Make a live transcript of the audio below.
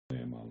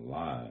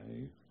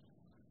live,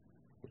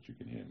 but you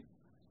can hear me.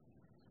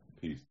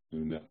 Peace,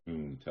 New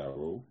Neptune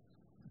Tarot.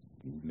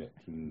 New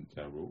Neptune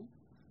Tarot.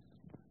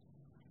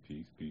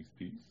 Peace, peace,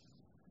 peace.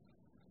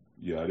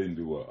 Yeah, I didn't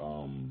do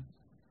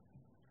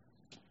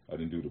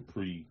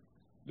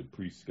the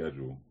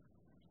pre-schedule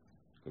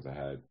because I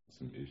had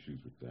some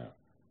issues with that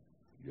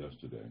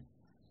yesterday.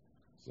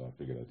 So I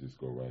figured I'd just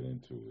go right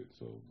into it.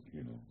 So,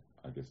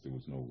 I guess there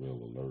was no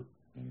real alert,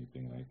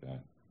 anything like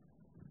that.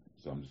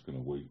 So I'm just gonna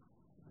wait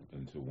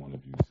until one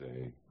of you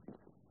say,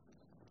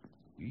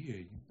 "We hear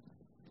you.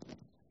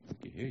 We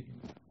can hear you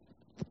now."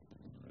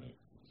 All right.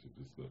 So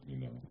just let me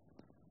know.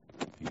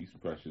 Peace,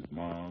 precious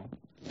mom.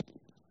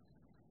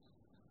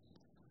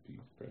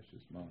 Peace,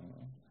 precious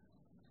mom.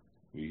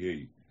 We hear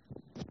you.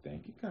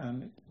 Thank you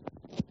kindly.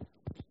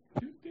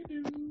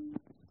 Doo-doo-doo.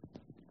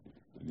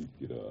 I need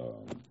to get a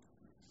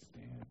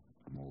stand.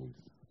 I'm always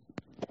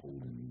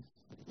holding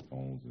these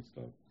phones and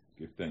stuff.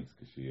 Give thanks,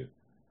 Kashia.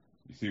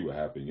 You see what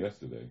happened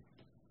yesterday.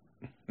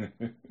 I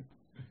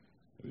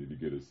need to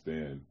get a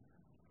stand.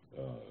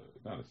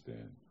 Not a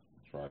stand.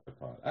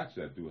 Tripod.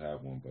 Actually, I do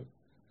have one, but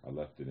I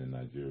left it in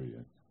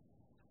Nigeria.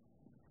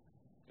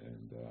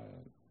 And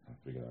I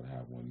figured I'd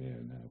have one there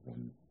and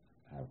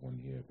have one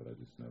here, but I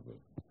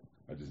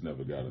just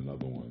never got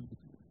another one.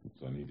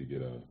 So I need to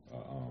get a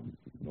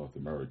North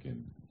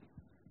American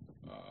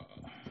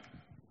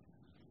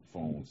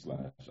phone /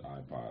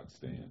 iPod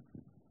stand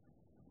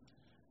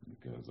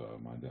because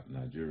my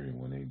Nigerian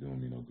one ain't doing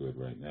me no good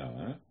right now,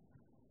 huh?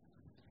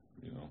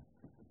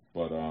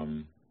 But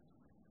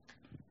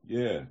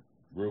yeah,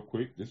 real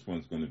quick, this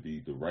one's going to be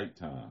the right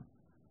time.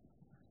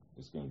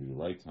 It's going to be the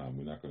right time.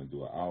 We're not going to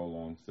do an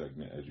hour-long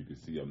segment. As you can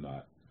see, I'm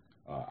not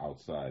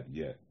outside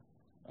yet.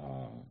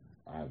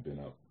 I have been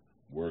up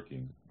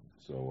working,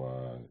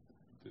 so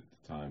the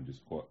time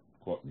just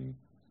caught me,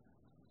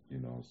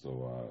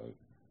 So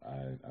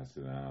I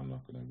said I'm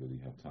not going to really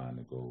have time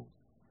to go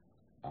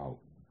out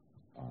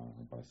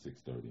by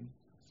 6:30.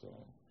 So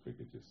I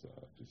figured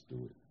just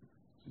do it.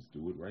 Just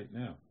do it right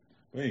now.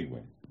 But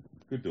anyway,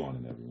 good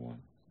dawning,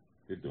 everyone.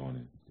 Good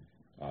dawning.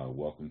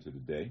 Welcome to the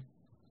day.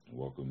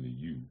 Welcome to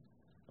you,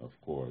 of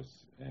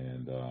course.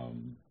 And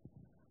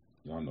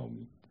y'all know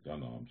me. Y'all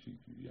know I'm Chief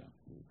Yu.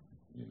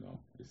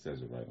 It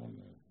says it right on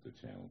the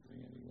channel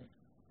thing anyway.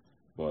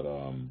 But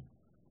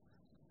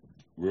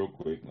real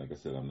quick, like I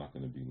said, I'm not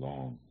going to be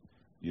long.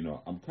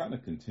 I'm kind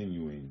of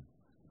continuing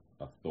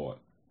a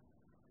thought.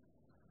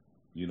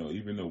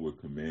 Even though we're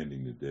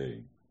commanding the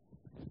day,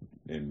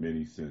 in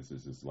many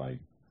senses,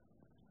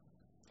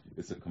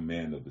 it's a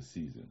command of the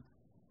season,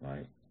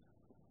 right?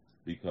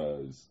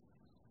 Because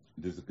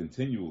there's a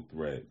continual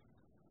thread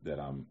that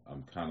I'm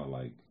kind of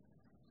like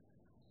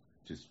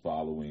just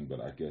following, but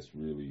I guess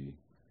really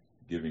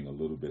giving a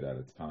little bit at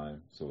a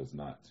time so as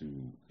not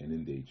to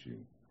inundate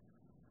you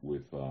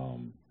with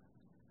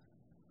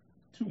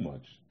too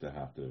much to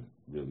have to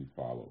really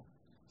follow.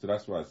 So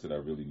that's why I said I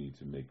really need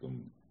to make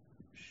them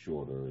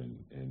shorter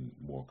and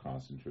more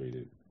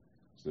concentrated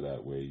so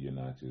that way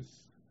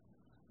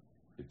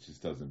it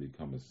just doesn't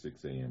become a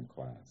 6 a.m.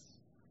 class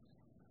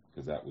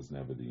because that was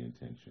never the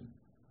intention,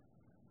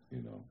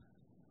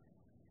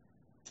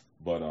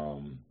 But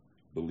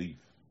belief,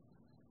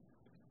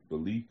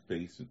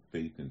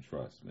 faith, and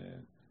trust,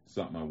 man.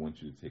 Something I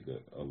want you to take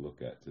a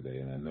look at today.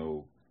 And I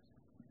know,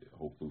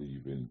 hopefully,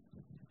 you've been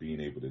being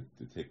able to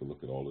take a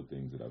look at all the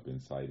things that I've been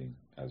citing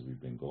as we've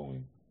been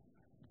going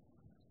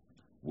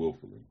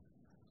willfully.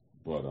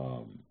 But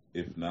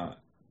if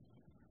not,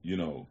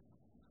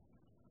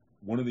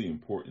 one of the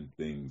important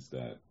things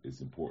that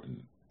is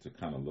important to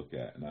kind of look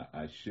at, and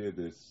I shared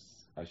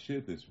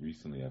this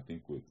recently, I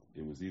think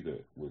it was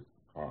either with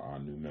our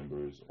new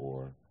members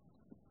or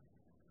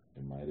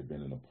it might have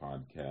been in a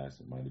podcast,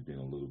 it might have been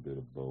a little bit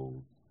of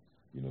both.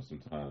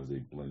 Sometimes they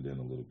blend in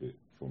a little bit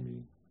for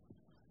me.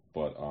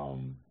 But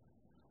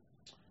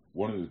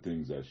one of the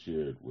things I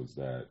shared was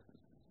that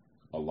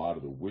a lot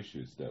of the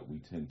wishes that we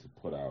tend to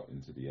put out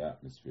into the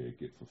atmosphere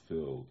get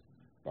fulfilled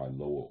by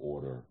lower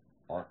order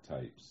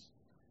archetypes.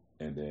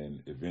 And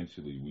then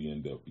eventually we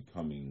end up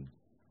becoming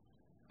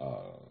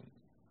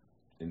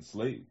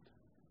enslaved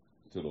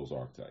to those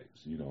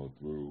archetypes,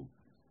 through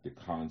the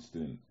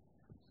constant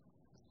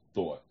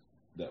thought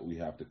that we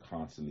have to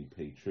constantly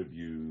pay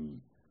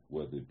tribute,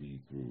 whether it be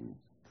through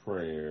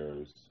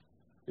prayers,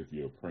 if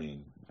you're a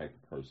praying type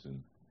of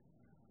person,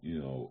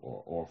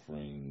 or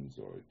offerings,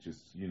 or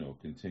just,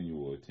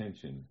 continual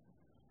attention,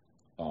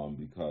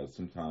 because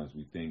sometimes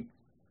we think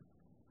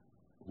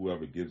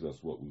whoever gives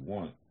us what we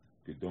want,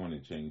 good doing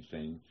and change,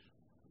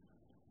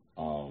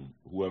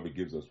 whoever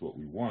gives us what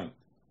we want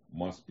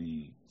must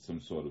be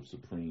some sort of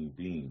supreme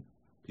being.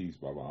 Peace,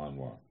 Baba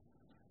Anwar.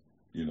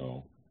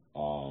 Hold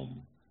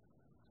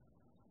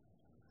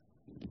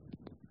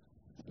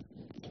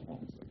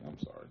on a second, I'm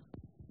sorry.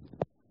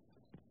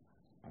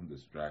 I'm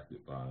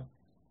distracted by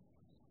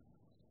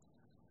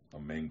a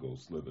mango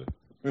slither.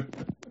 The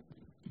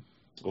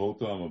whole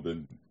time I've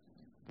been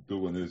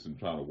doing this and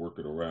trying to work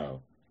it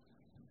around,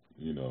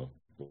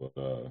 but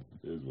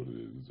it is what it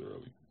is. It's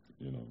early,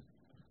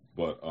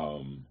 But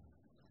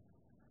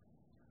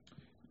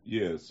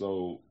Yeah,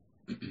 so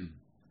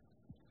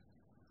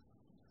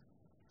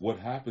what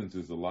happens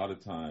is a lot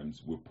of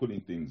times we're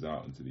putting things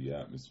out into the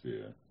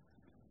atmosphere.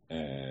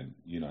 And,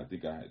 I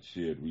think I had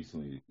shared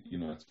recently,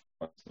 it's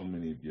so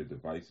many of your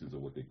devices are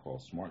what they call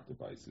smart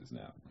devices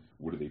now.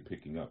 What are they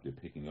picking up? They're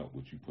picking up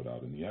what you put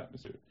out in the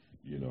atmosphere.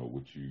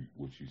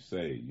 What you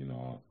say,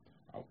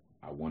 I,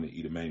 I want to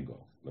eat a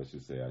mango. Let's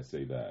just say I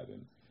say that,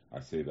 and I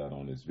say that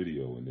on this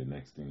video, and the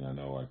next thing I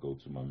know, I go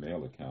to my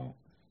mail account,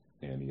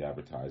 and the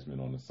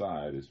advertisement on the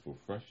side is for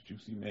fresh,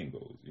 juicy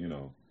mangoes.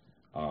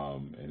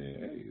 And then,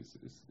 hey,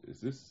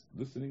 is this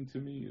listening to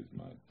me? Is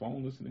my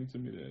phone listening to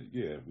me?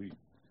 Yeah,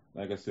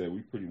 like I said,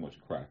 we pretty much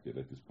cracked it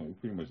at this point. We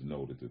pretty much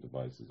know that the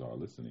devices are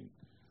listening.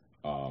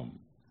 Um,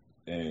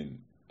 and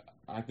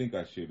I think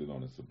I shared it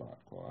on a Sabbat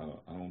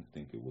call. I don't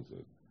think it was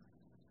a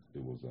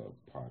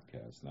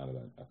podcast. Now that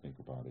I think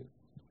about it,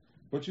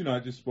 but I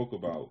just spoke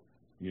about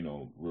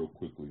real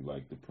quickly,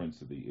 like the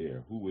Prince of the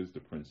Air. Who is the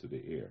Prince of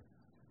the Air?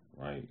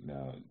 Right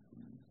now,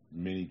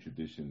 many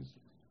traditions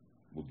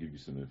will give you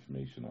some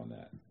information on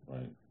that.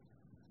 Right.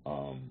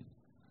 Um,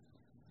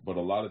 but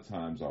a lot of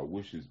times, our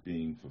wishes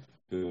being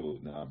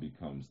fulfilled now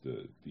becomes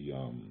the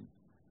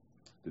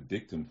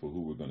dictum for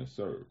who we're going to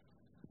serve.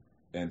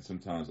 And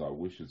sometimes our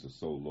wishes are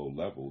so low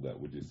level that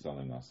we're just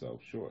selling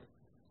ourselves short.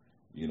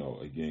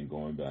 Again,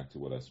 going back to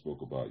what I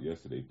spoke about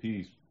yesterday,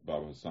 peace,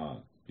 Baba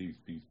Hassan, peace,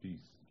 peace,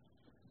 peace.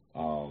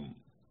 Um,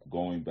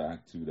 Going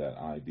back to that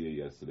idea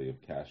yesterday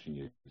of cashing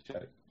your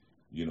check,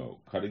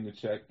 cutting the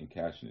check and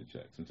cashing the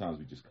check. Sometimes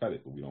we just cut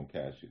it, but we don't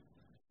cash it.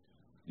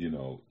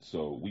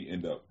 So we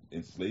end up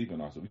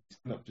enslaving ourselves. We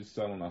end up just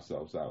selling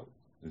ourselves out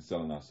and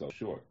selling ourselves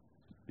short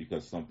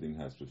because something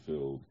has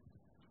fulfilled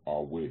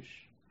our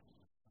wish,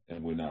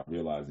 and we're not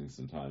realizing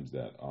sometimes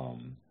that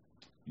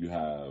you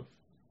have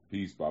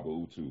peace, Baba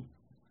Utu.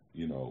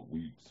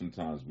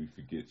 We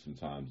forget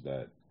sometimes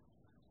that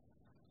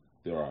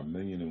there are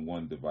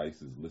 1,000,001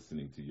 devices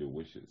listening to your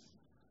wishes.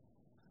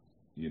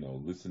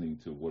 Listening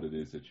to what it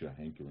is that you're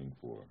hankering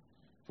for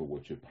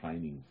what you're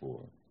pining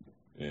for,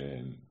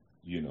 and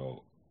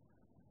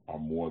are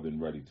more than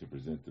ready to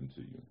present them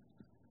to you.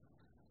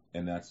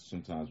 And that's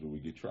sometimes where we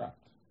get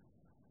trapped,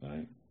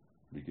 right?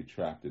 We get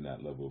trapped in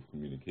that level of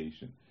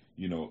communication.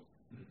 You know,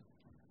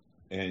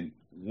 and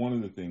one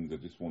of the things I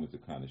just wanted to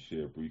kind of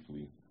share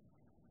briefly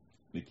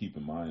to keep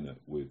in mind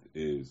with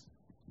is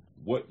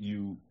what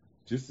you,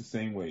 just the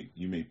same way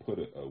you may put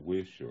a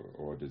wish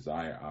or a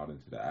desire out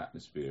into the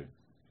atmosphere,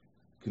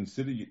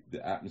 consider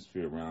the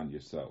atmosphere around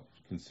yourself.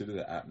 Consider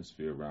the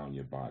atmosphere around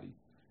your body.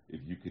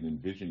 If you can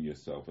envision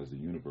yourself as a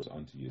universe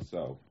unto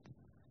yourself,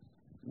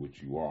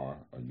 which you are,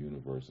 a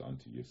universe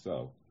unto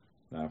yourself.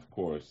 Now, of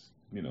course,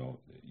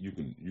 you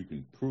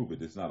can prove it.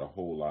 There's not a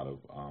whole lot of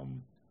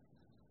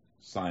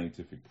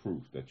scientific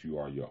proof that you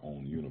are your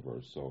own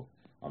universe. So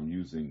I'm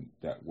using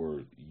that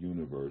word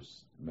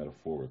universe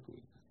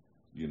metaphorically,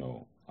 you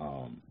know,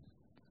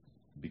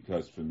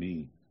 because for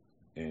me,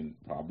 and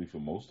probably for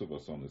most of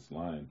us on this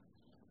line,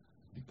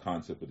 the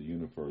concept of the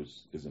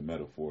universe is a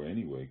metaphor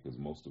anyway, because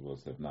most of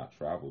us have not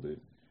traveled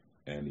it,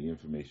 and the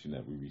information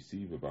that we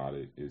receive about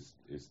it is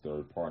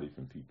third party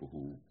from people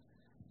who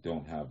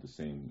don't have the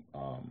same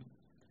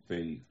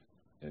faith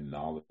and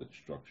knowledge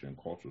structure and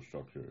cultural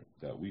structure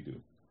that we do,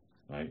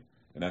 right?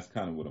 And that's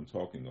kind of what I'm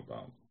talking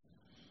about.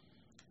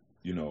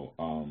 You know,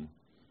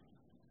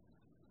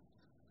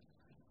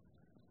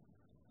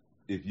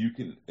 if you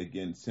can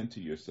again center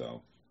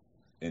yourself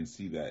and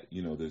see that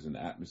there's an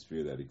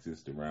atmosphere that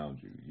exists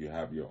around you. You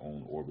have your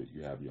own orbit.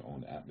 You have your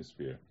own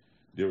atmosphere.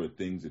 There are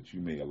things that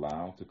you may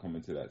allow to come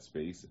into that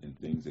space, and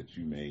things that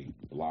you may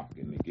block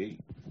and negate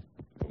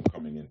from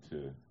coming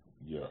into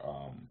your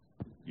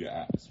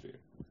atmosphere,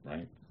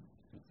 right?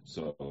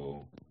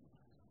 So,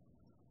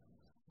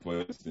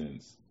 for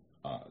instance,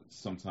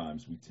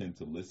 sometimes we tend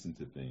to listen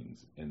to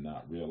things and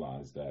not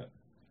realize that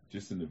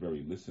just in the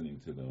very listening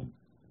to them,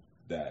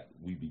 that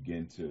we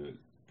begin to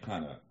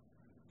kind of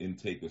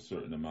intake a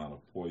certain amount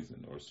of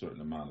poison or a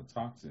certain amount of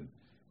toxin,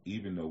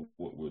 even though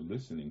what we're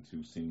listening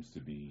to seems to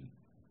be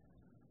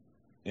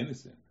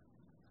innocent.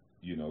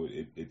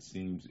 It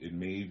seems it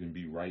may even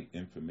be right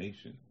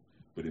information,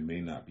 but it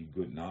may not be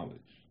good knowledge.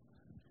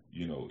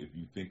 If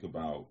you think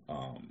about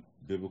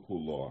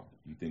biblical law,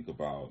 you think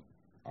about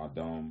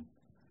Adam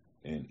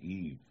and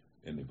Eve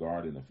in the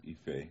Garden of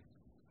Ife,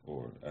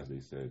 or as they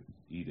said,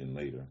 Eden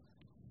later,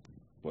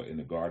 but in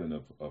the Garden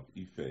of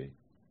Ife,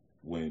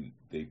 when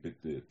they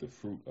bit the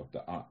fruit of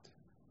the At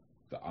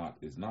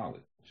is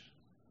knowledge,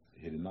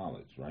 hidden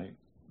knowledge, right?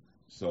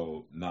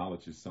 So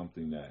knowledge is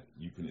something that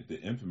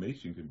the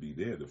information can be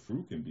there, the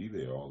fruit can be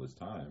there all this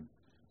time,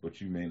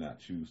 but you may not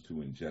choose to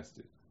ingest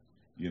it,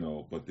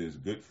 but there's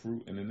good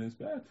fruit and then there's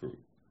bad fruit,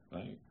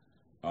 right?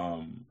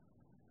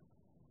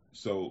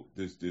 So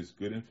there's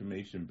good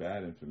information,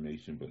 bad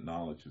information, but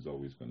knowledge is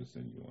always going to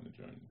send you on a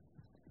journey.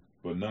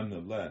 But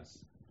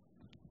nonetheless,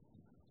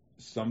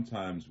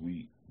 sometimes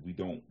we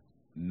don't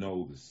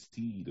know the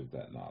seed of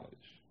that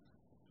knowledge.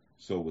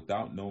 So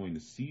without knowing the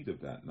seed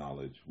of that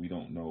knowledge, we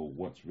don't know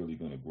what's really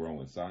going to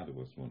grow inside of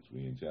us once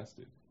we ingest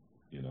it,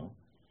 you know?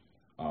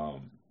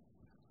 Um,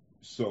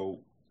 so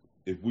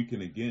if we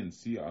can again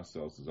see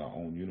ourselves as our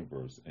own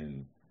universe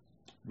and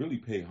really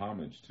pay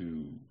homage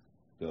to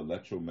the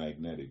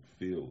electromagnetic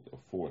field of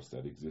force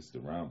that exists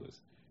around us.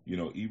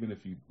 Even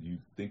if you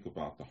think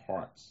about the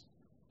heart's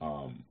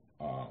um,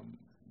 um,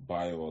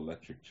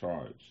 bioelectric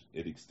charge,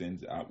 it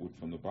extends outward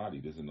from the body.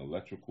 There's an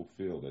electrical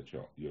field that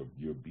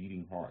your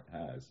beating heart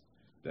has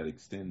that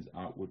extends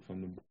outward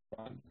from the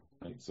body.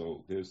 Right.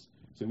 So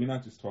we're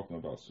not just talking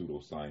about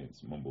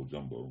pseudoscience, mumbo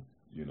jumbo.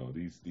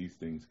 These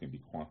things can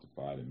be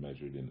quantified and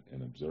measured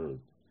and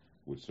observed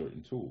with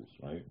certain tools,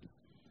 right?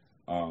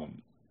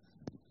 Um,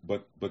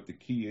 but the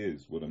key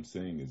is what I'm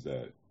saying is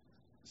that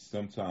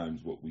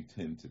sometimes what we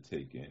tend to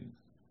take in,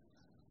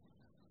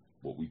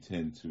 what we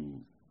tend to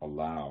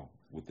allow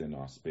within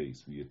our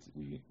space,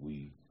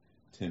 we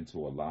tend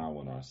to allow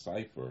in our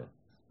cipher,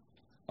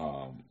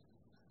 um,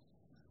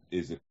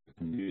 is a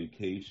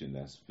communication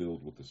that's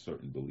filled with a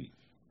certain belief.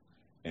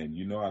 And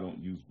I don't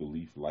use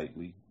belief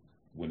lightly.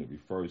 When it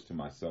refers to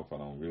myself, I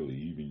don't really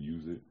even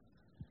use it.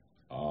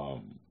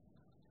 Um,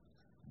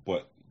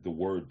 but the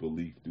word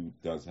belief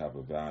does have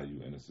a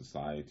value in a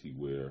society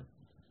where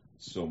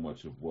so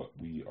much of what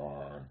we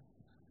are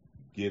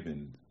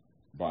given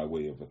by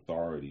way of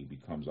authority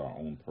becomes our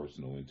own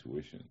personal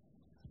intuition.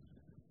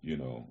 You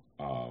know,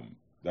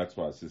 that's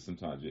why I say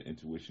sometimes your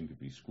intuition could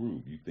be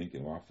screwed. You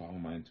thinking, well, I follow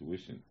my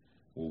intuition.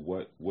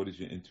 Well, what is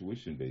your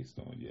intuition based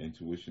on? Your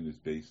intuition is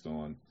based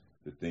on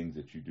the things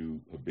that you do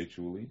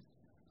habitually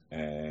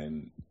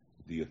and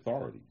the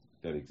authority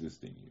that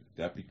exists in you.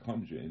 That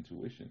becomes your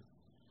intuition.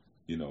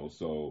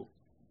 So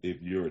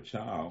if you're a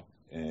child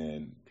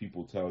and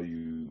people tell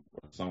you,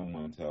 or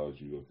someone tells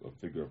you a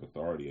figure of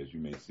authority, as you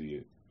may see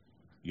it,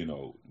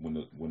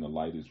 when the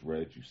light is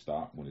red, you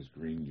stop. When it's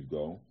green, you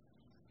go.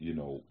 You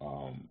know,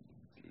 um,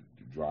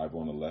 Drive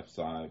on the left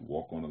side,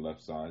 walk on the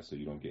left side, so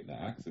you don't get in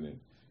an accident.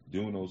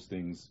 Doing those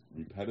things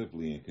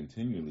repetitively and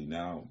continually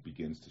now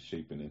begins to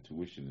shape an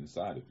intuition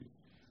inside of you.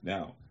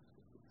 Now,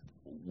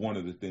 one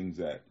of the things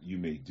that you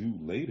may do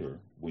later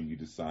when you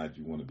decide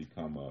you want to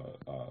become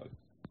a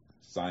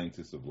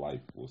scientist of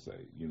life, we'll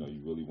say, you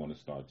really want to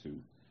start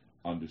to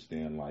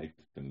understand life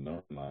and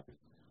learn life.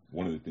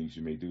 One of the things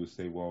you may do is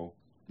say, well,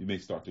 you may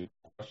start to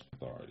question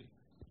authority.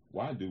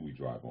 Why do we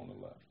drive on the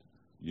left?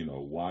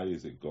 Why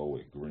is it go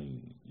at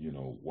green?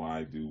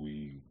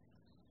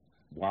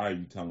 Why are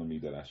you telling me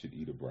that I should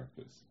eat a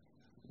breakfast?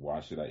 Why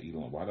should I eat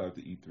on? Why do I have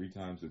to eat 3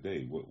 times a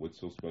day? What's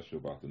so special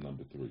about the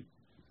number 3?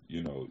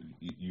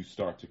 You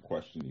start to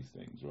question these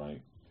things,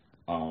 right?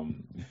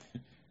 Um,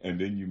 and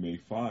then you may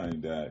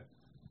find that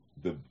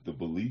the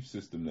belief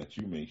system that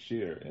you may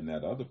share and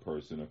that other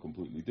person are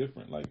completely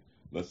different. Like,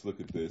 let's look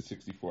at the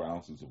 64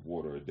 ounces of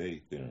water a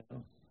day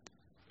theorem.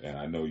 And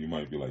I know you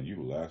might be like, you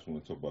the last one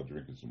to talk about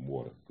drinking some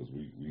water, because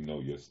we know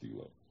you're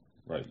Stilo.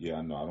 Right, yeah,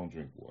 I know, I don't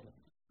drink water.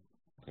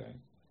 Okay.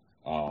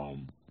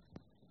 Um,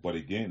 but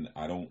again,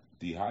 I don't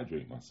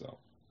dehydrate myself.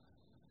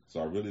 So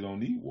I really don't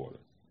need water.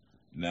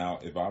 Now,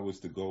 if I was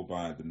to go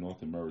by the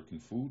North American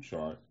food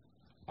chart,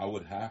 I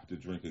would have to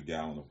drink a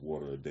gallon of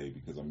water a day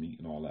because I'm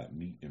eating all that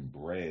meat and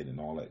bread and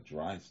all that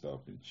dry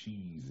stuff and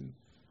cheese and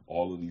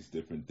all of these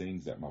different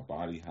things that my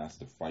body has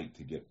to fight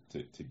to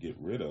get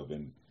rid of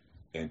and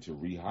to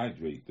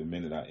rehydrate the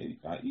minute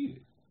I eat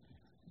it.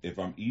 If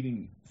I'm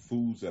eating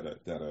foods that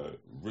are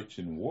rich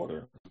in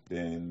water,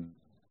 then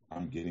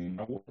I'm getting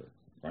my water,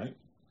 right?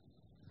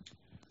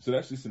 So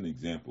that's just an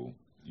example,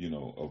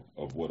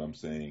 of what I'm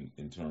saying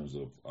in terms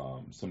of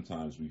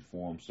sometimes we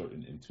form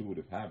certain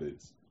intuitive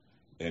habits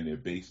and they're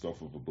based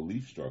off of a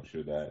belief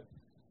structure that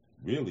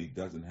really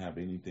doesn't have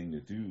anything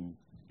to do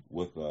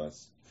with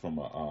us from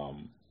a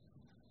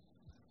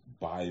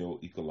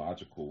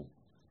bioecological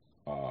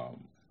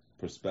um,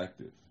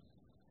 perspective,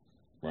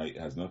 right? It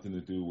has nothing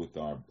to do with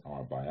our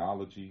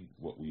biology,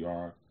 what we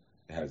are.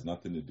 It has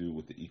nothing to do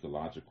with the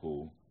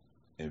ecological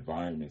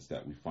environments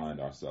that we find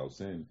ourselves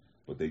in,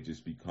 but they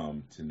just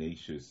become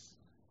tenacious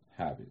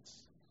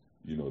habits.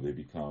 They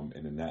become,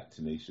 and then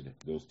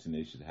those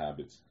tenacious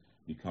habits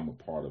become a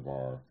part of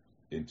our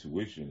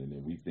intuition, and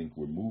then we think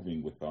we're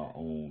moving with our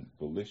own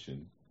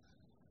volition,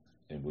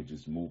 and we're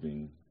just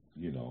moving,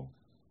 you know,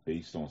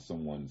 based on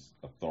someone's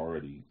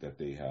authority that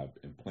they have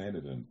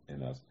implanted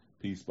in us.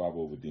 Peace, Baba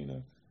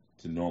Ovadina,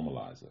 to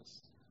normalize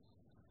us,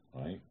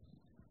 right?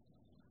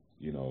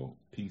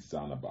 Peace,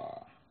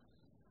 Sanaba,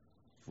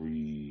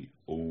 free,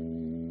 Om.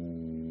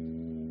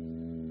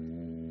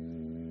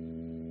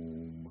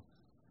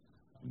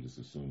 I'm just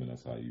assuming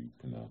that's how you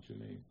pronounce your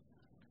name.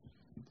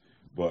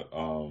 But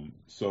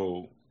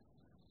so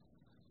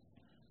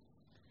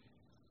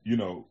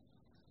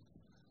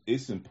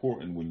it's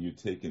important when you're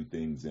taking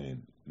things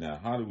in. Now,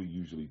 how do we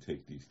usually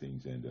take these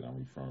things in that I'm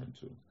referring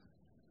to?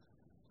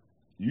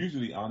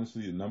 Usually,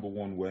 honestly, the number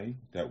one way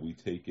that we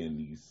take in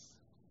these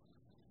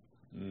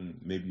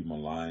maybe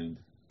maligned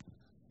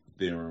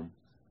theorem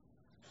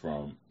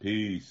from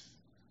Peace,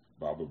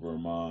 Baba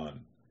Verman,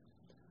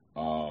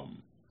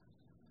 Iron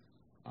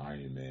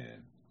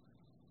Man.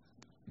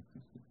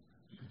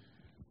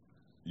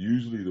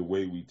 Usually, the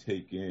way we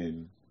take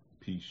in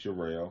Peace,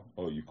 Sherelle.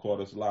 Oh, you caught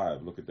us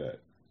live. Look at that.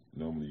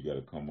 Normally you got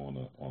to come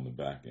on the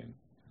back end.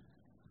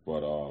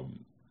 But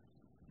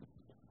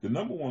the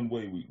number one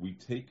way we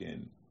take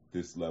in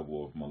this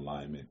level of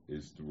alignment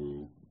is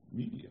through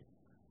media.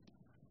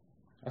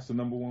 That's the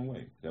number one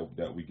way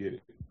that we get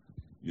it.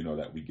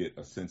 That we get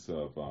a sense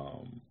of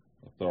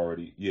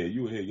authority. Yeah,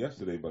 you were here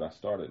yesterday, but I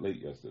started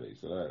late yesterday,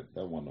 so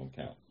that one don't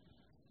count.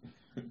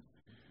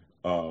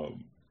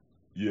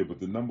 Yeah, but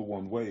the number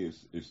one way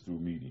is through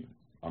medium.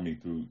 I mean,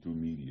 through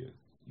media.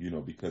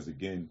 Because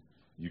again,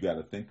 you got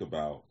to think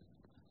about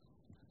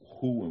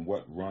who and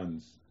what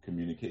runs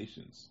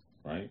communications,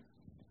 right?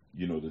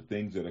 The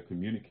things that are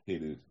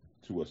communicated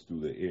to us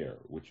through the air,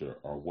 which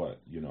are what?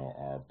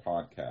 Our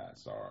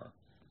podcasts, our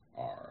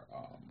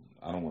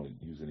I don't want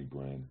to use any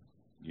brand,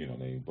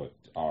 name, but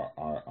our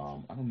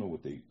I don't know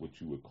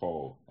what you would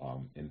call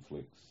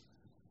Inflix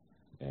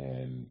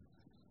and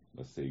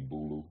let's say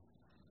Bulu,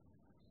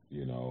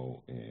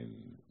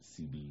 and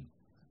CB,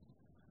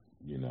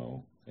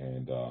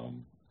 and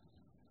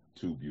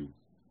TubeU,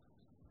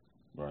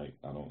 right?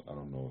 I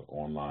don't know,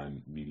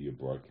 online media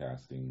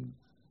broadcasting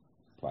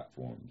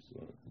platforms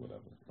or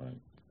whatever, right?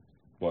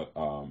 But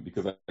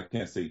because I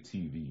can't say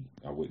TV,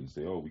 I wouldn't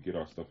say, oh, we get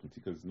our stuff from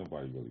TV, because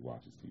nobody really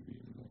watches TV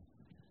anymore.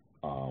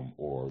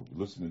 Or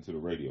listening to the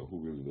radio. Who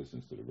really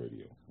listens to the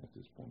radio at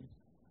this point?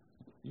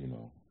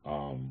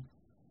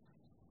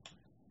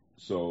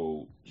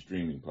 So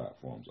streaming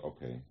platforms.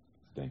 Okay,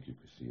 thank you,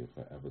 Kashia,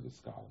 forever the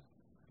scholar.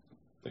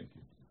 Thank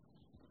you.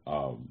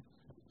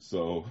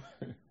 So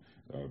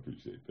I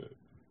appreciate that.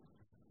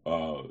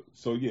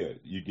 So yeah,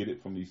 you get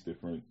it from these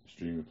different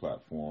streaming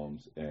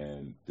platforms,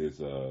 and there's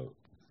a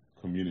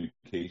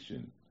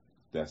communication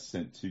that's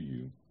sent to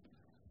you.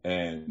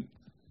 And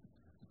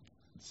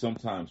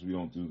sometimes we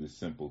don't do this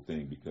simple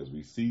thing because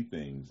we see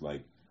things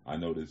like, I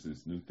know there's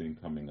this new thing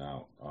coming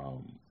out,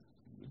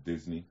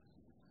 Disney,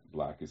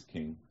 Black is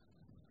King,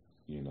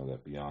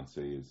 that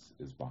Beyonce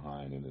is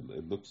behind, and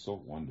it looks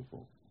so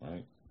wonderful,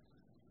 right?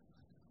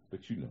 But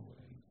it ain't.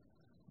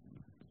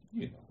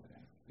 It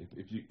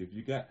ain't. If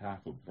you got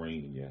half a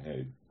brain in your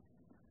head,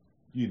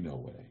 it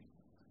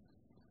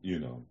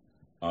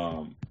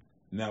ain't.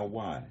 Now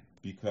why?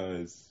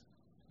 Because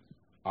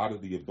out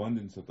of the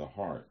abundance of the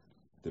heart,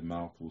 the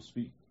mouth will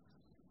speak.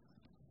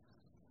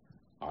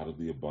 Out of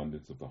the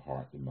abundance of the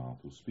heart, the mouth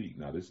will speak.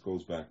 Now this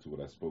goes back to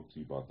what I spoke to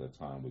you about that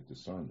time with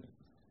discernment.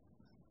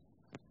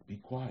 Be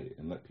quiet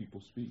and let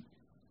people speak.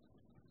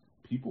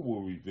 People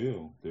will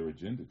reveal their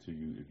agenda to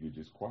you if you're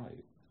just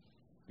quiet.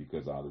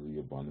 Because out of the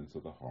abundance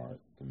of the heart,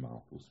 the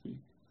mouth will speak.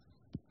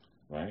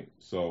 Right?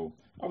 So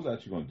I was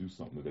actually going to do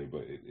something today,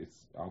 but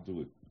I'll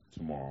do it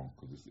tomorrow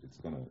because it's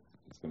gonna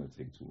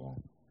take too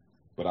long.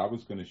 But I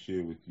was going to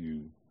share with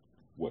you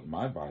what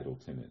my vital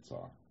tenets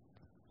are.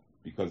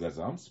 Because as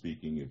I'm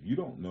speaking, if you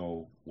don't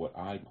know what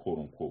I quote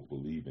unquote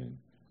believe in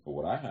or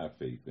what I have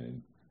faith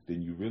in,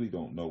 then you really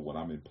don't know what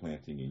I'm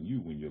implanting in you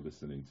when you're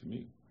listening to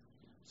me.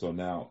 So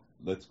now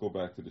let's go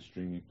back to the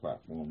streaming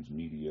platforms,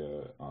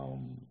 media,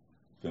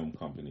 film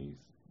companies.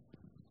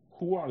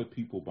 Who are the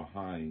people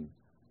behind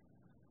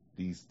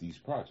these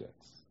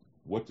projects?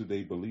 What do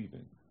they believe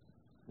in?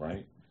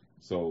 Right?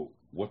 So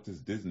what does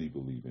Disney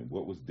believe in?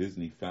 What was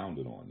Disney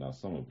founded on? Now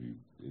some of you,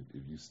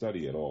 if you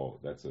study at all,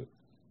 that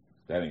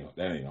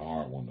ain't a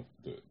hard one to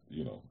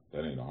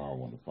that ain't a hard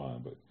one to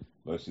find. But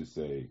let's just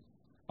say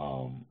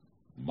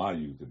my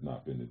youth have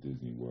not been to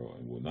Disney World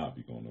and will not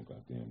be going to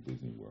goddamn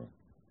Disney World.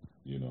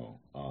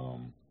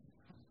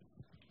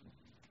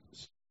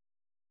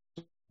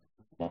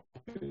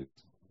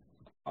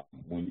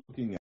 When you're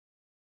looking at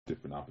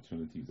different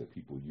opportunities that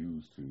people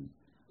use to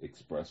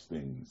express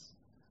things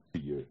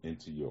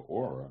into your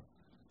aura,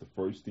 the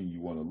first thing you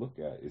want to look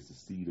at is the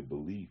seed of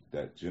belief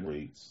that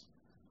generates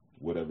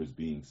whatever's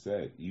being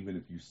said, even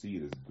if you see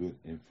it as good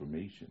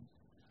information.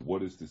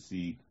 What is the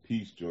seed?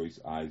 Peace, Joyce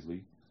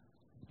Isley.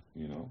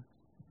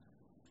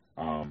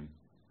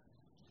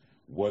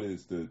 What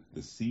is the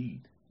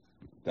seed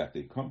that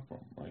they come from,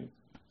 right?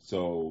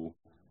 So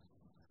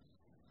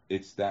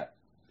it's that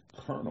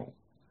kernel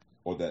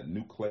or that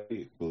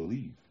nucleic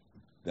belief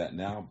that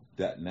now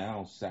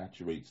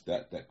saturates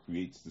that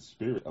creates the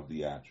spirit of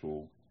the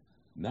actual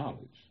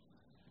knowledge.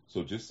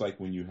 So just like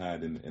when you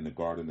had in the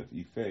Garden of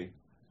Ife,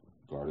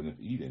 Garden of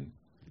Eden,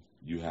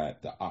 you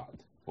had the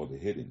At or the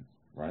hidden,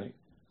 right?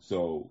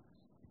 So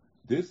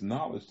this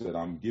knowledge that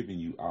I'm giving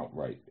you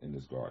outright in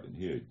this garden,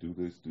 here, do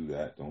this, do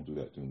that, don't do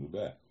that, don't do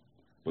that.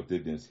 But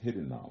then there's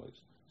hidden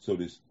knowledge. So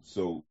these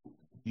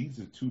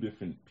are two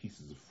different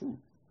pieces of fruit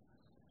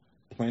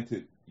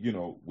planted,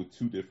 with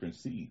two different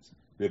seeds.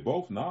 They're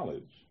both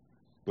knowledge,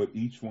 but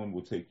each one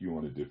will take you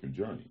on a different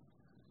journey,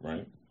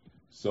 right?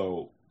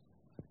 So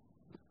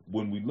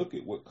when we look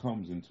at what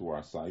comes into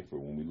our cipher,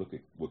 when we look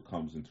at what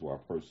comes into our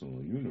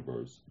personal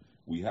universe,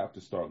 we have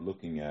to start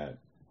looking at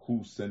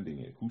who's sending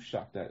it, who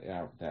shot that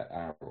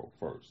arrow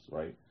first,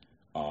 right?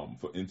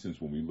 For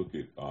instance, when we look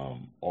at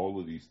all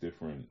of these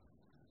different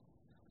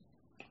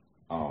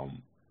I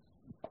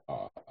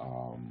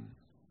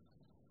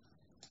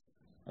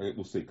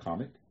will say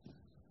comic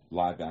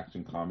live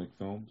action comic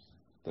films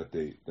that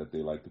they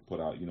like to put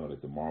out. You know,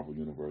 that the Marvel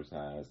universe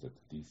has, that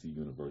the DC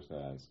universe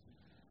has.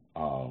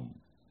 Um,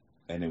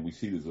 and then we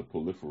see there's a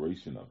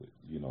proliferation of it.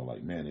 You know,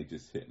 like, man, they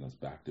just hitting us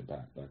back to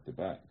back, back to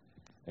back.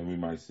 And we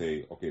might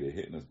say, okay, they're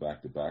hitting us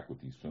back to back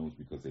with these films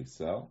because they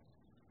sell.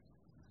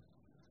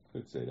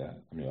 Could say that.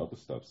 I mean, other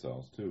stuff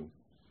sells too.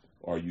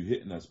 Or are you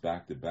hitting us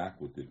back to back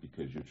with it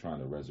because you're trying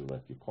to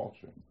resurrect your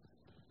culture?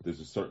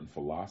 There's a certain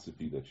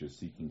philosophy that you're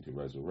seeking to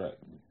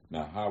resurrect.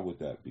 Now, how would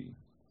that be?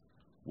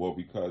 Well,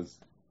 because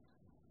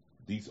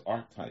these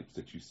archetypes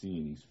that you see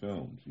in these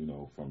films, you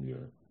know, from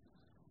your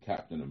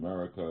Captain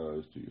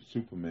Americas to your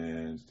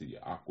Supermans to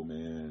your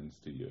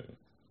Aquamans to your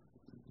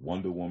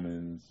Wonder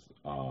Womans,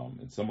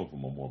 and some of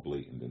them are more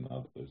blatant than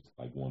others,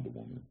 like Wonder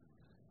Woman.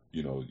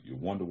 You know, your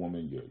Wonder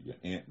Woman, your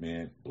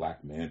Ant-Man,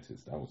 Black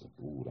Mantis. That was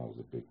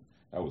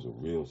a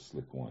real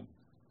slick one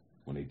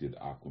when they did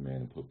Aquaman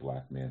and put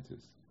Black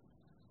Mantis.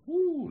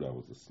 Woo, that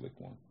was a slick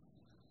one.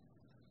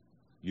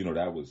 You know,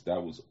 that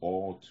was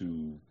all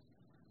to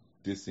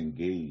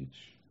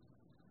disengage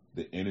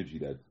the energy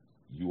that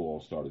you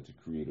all started to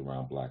create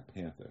around Black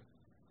Panther.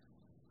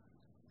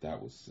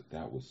 That was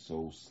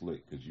so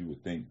slick because you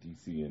would think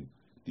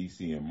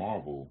DC and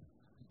Marvel,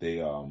 they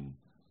ain't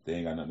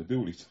got nothing to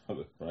do with each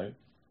other, right?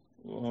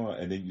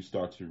 And then you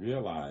start to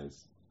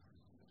realize,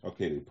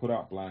 okay, they put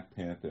out Black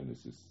Panther and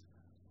it's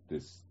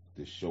this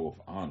show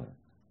of honor,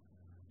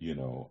 you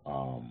know,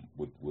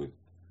 with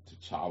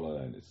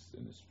T'Challa and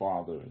his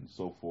father and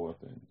so forth,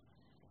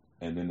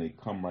 and then they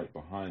come right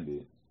behind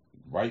it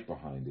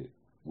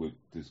with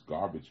this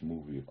garbage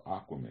movie of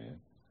Aquaman,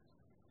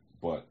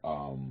 but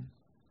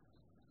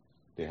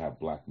they have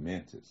Black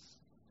Mantis.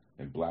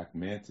 And Black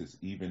Mantis,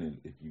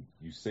 if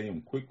you say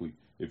them quickly,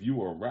 if you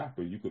were a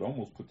rapper, you could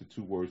almost put the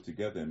two words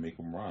together and make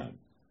them rhyme.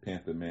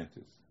 Panther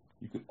Mantis.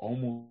 You could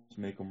almost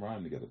make them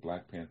rhyme together.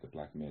 Black Panther,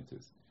 Black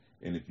Mantis.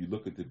 And if you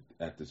look at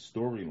the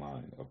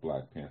storyline of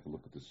Black Panther,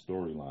 look at the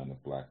storyline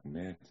of Black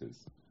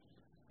Mantis,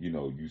 you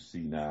know, we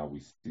see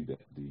that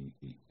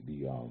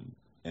the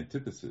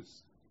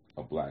antithesis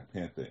of Black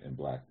Panther and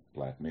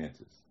Black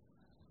Mantis.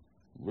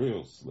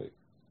 Real slick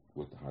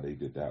with how they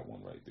did that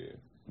one right there.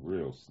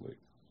 Real slick.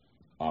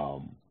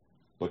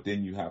 But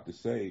then you have to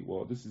say,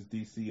 well, this is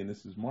DC and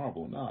this is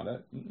Marvel. Nah,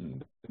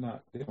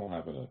 they don't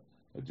have an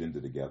agenda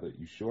together.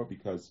 You sure?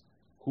 Because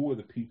who are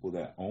the people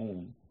that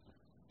own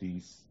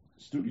these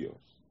studios?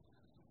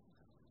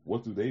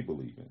 What do they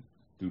believe in?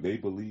 Do they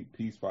believe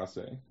Peace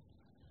Face?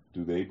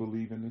 Do they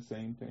believe in the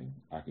same thing?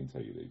 I can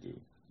tell you they do.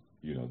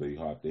 You know, they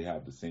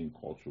have the same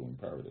cultural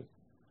imperative,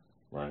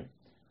 right?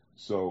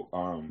 So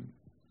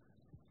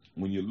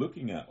when you're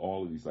looking at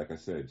all of these, like I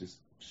said, just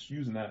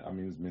using that, I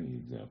mean, there's many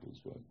examples,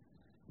 but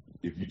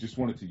if you just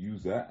wanted to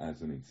use that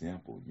as an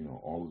example, you know,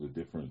 all of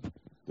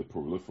the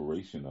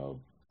proliferation of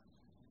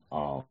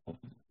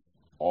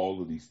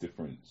all of these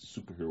different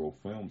superhero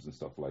films and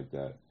stuff like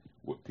that,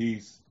 with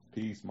Peace,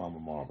 Mama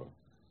Marva,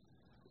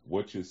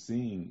 what you're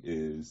seeing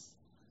is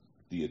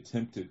the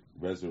attempted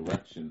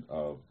resurrection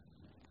of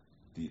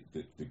the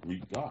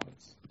Greek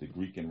gods, the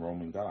Greek and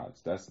Roman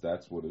gods.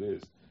 That's what it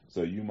is.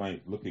 So you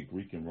might look at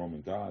Greek and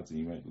Roman gods, and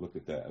you might look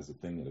at that as a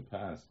thing of the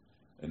past,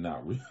 and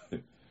not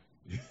really.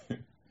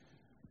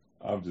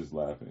 I'm just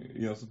laughing.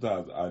 You know,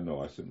 sometimes I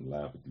know I shouldn't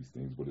laugh at these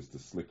things, but it's the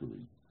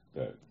slickery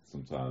that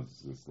sometimes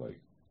it's just like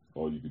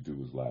all you could do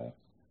is laugh.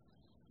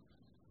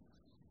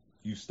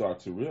 You start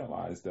to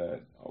realize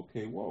that,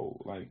 okay,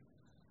 whoa, like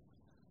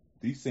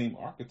these same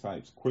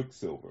archetypes,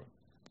 Quicksilver,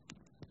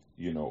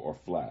 you know, or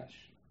Flash,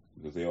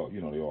 because they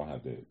all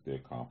have their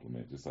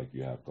complement, just like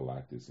you have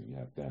Galactus and you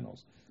have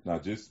Thanos. Now,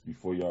 just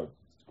before y'all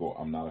go,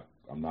 I'm not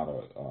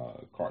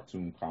a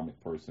cartoon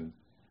comic person.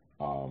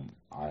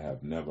 I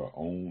have never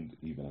owned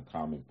even a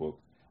comic book.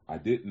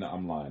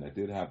 I'm lying. I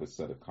did have a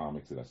set of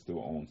comics that I still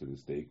own to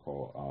this day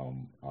called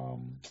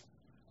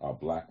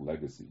Black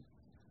Legacy.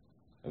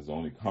 That's the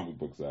only comic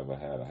books I ever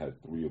had. I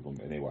had 3 of them,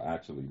 and they were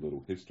actually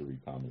little history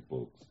comic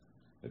books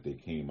that they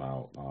came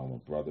out. A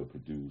brother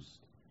produced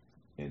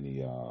in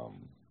the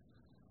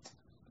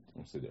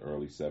the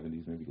early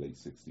 70s, maybe late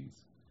 60s,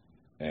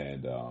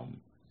 and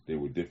there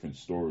were different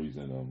stories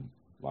in them,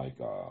 like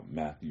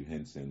Matthew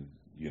Henson,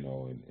 you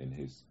know, and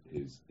his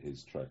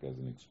trek as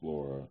an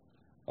explorer,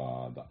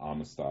 the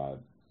Amistad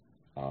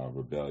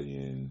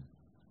Rebellion.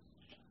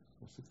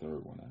 What's the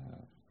third one I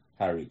have?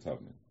 Harriet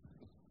Tubman.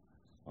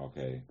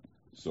 Okay,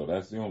 so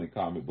that's the only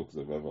comic books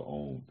I've ever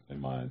owned in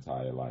my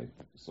entire life.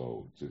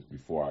 So just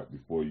before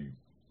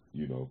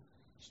you know,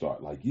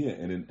 start like, yeah,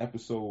 and an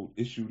episode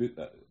issued it.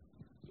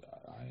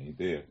 I ain't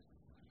there.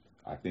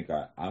 I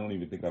don't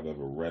even think I've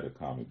ever read a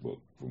comic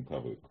book from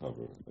cover to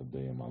cover a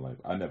day in my life.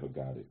 I never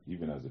got it.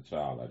 Even as a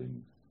child, I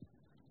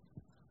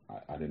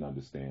didn't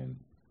understand.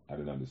 I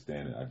didn't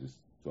understand it. I just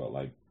felt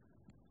like,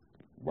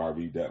 why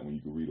read that when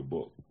you can read a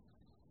book?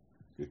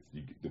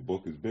 The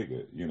book is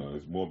bigger. You know,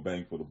 there's more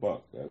bang for the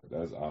buck.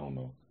 That's I don't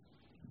know,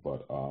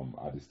 but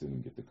I just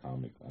didn't get the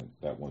comic.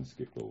 That one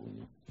skipped over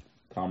me.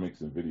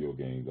 Comics and video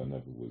games, I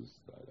never was.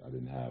 I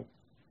didn't have.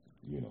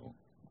 You know,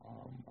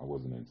 I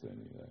wasn't into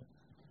any of that.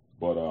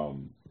 But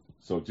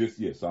so just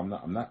yeah, so I'm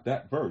not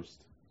that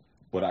versed,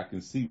 but I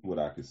can see what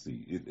I can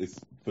see. It's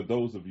for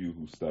those of you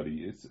who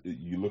study.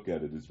 You look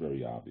at it, it's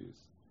very obvious.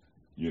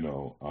 You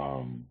know,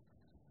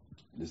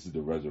 this is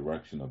the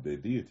resurrection of their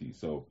deity.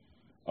 So,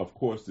 of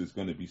course, there's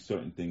going to be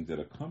certain things that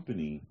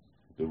accompany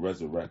the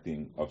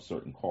resurrecting of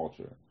certain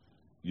culture.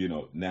 You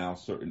know, now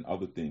certain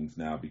other things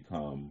now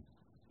become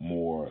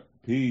more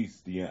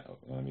peace.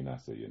 Let me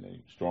not say your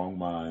name. Strong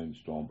mind,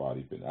 strong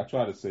body fit. I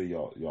try to say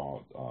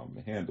y'all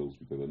handles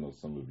because I know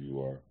some of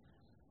you are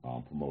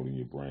promoting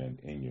your brand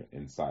and your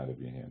inside of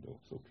your handle.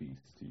 So peace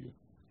to you.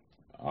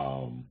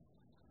 Um,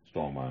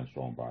 strong mind,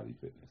 strong body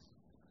fitness.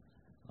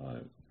 All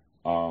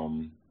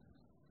right.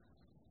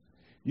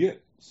 Yeah.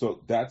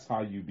 So that's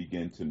how you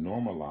begin to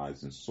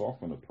normalize and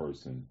soften a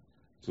person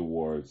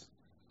towards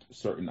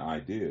certain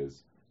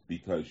ideas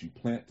because you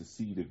plant the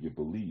seed of your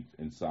belief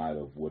inside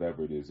of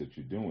whatever it is that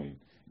you're doing,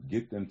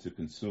 get them to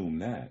consume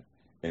that.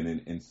 And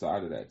then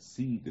inside of that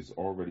seed, there's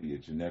already a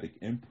genetic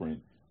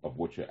imprint of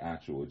what your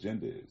actual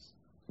agenda is.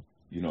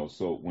 You know,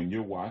 so when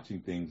you're watching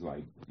things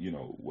like, you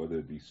know, whether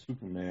it be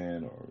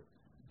Superman or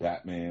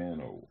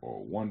Batman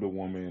or Wonder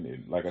Woman,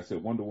 and like I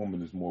said, Wonder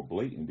Woman is more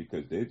blatant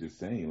because they're just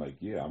saying like,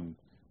 yeah,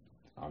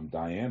 I'm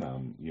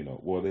Diana. You know,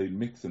 well, they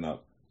mixing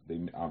up. They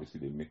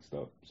mixed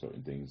up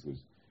certain things because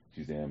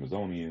she's the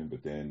Amazonian,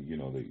 but then you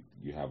know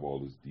you have all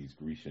these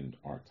Grecian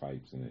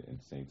archetypes in at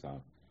the same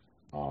time,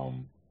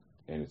 um,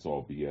 and it's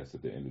all BS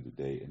at the end of the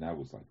day. And that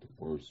was like the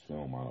worst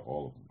film out of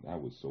all of them.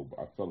 That was so.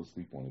 I fell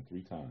asleep on it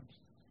 3 times,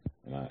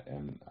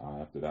 and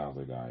after that I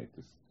was like, all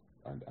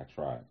right, I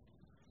tried,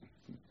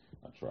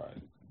 I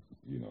tried.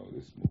 You know,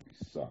 this movie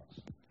sucks.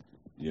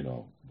 You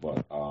know,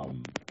 but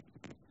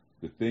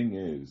the thing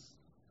is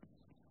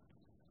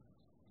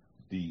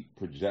the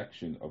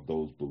projection of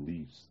those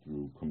beliefs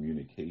through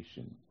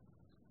communication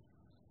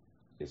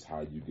is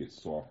how you get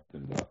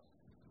softened up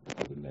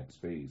for the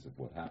next phase of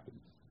what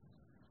happens.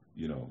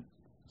 You know,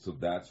 so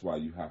that's why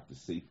you have to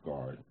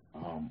safeguard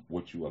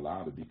what you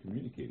allow to be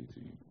communicated to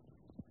you,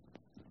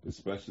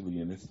 especially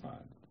in this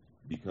time,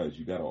 because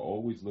you got to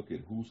always look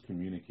at who's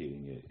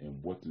communicating it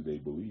and what do they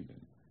believe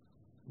in,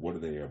 what are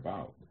they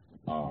about.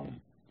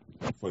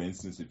 For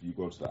instance, if you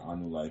go to the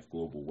Anu Life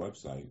Global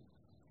website,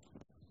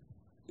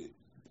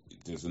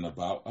 there's an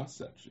About Us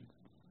section,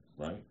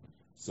 right?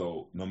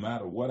 So no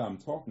matter what I'm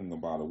talking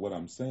about or what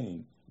I'm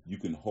saying, you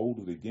can hold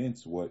it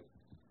against what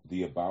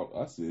the About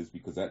Us is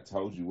because that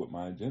tells you what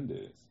my agenda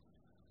is,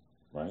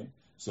 right?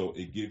 So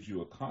it gives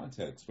you a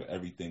context for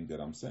everything that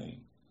I'm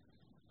saying.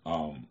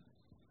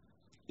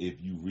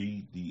 If you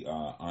read the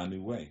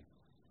Anu Way,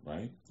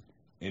 right?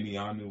 In the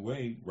Anu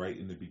Way, right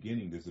in the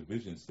beginning, there's a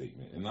vision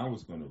statement. And I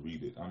was going to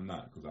read it. I'm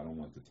not because I don't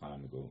want the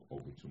time to go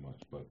over too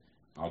much, but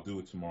I'll do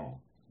it tomorrow.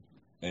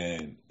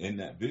 And in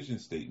that vision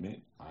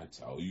statement, I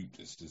tell you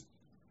this is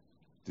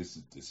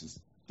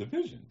the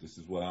vision. This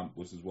is what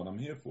I'm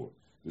here for.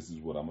 This is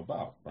what I'm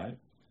about, right?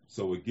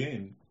 So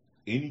again,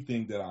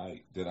 anything that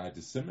I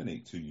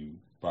disseminate to you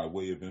by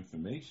way of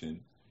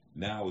information,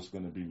 now it's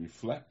going to be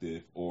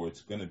reflective, or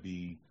it's going to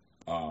be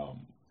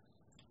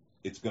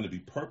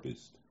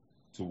purposed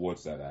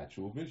towards that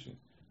actual vision.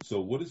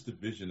 So what is the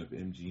vision of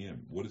MGM?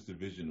 What is the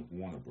vision of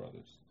Warner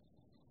Brothers?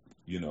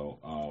 You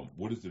know,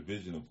 what is the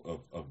vision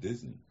of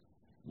Disney?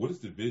 What is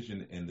the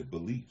vision and the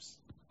beliefs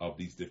of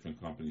these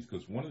different companies?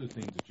 Because one of the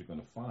things that you're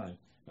going to find,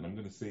 and I'm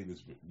going to say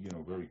this, you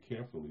know, very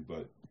carefully,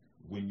 but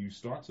when you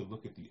start to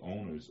look at the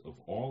owners of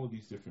all of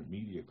these different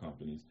media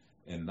companies,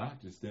 and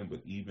not just them,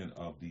 but even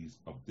of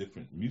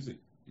different music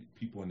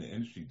people in the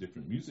industry,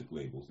 different music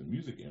labels and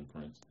music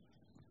imprints,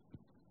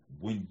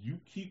 when you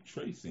keep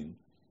tracing,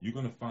 you're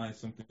going to find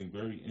something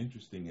very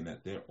interesting in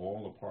that they're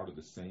all a part of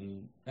the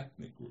same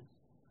ethnic group.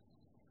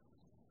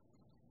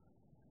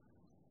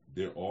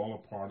 They're all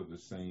a part of the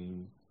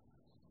same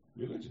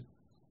religion,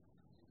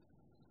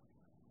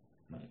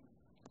 right?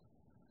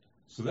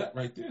 So that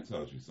right there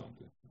tells you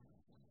something.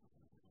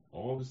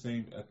 All the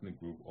same ethnic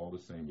group, all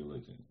the same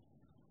religion.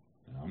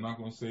 And I'm not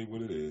going to say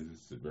what it is.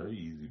 It's very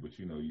easy, but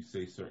you know, you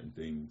say certain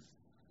things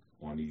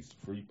on these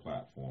free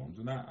platforms,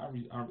 and I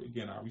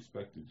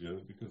respect the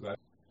judge because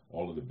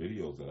all of the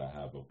videos that I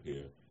have up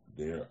here,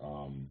 they're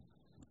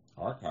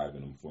archiving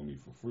them for me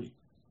for free,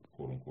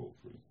 quote unquote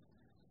free.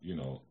 You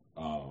know,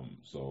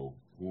 so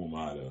who am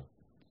I to,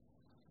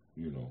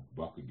 you know,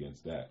 buck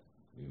against that,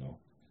 you know?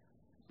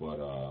 But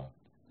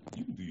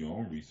you can do your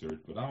own research,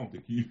 but I don't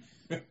think you.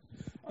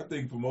 I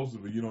think for most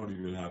of it, you don't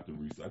even have to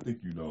research. I think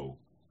you know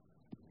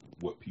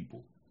what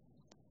people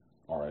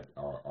are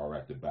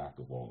at the back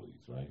of all of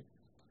these, right?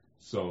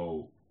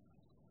 So,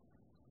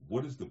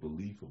 what is the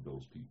belief of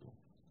those people?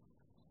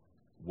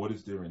 What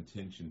is their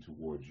intention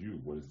towards you?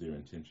 What is their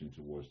intention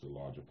towards the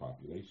larger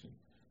population?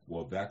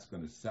 Well, that's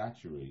going to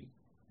saturate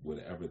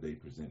whatever they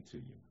present to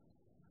you,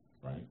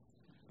 right?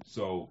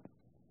 So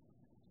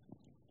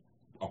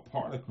a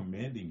part of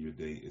commanding your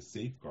day is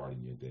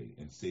safeguarding your day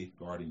and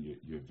safeguarding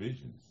your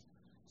visions,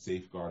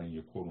 safeguarding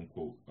your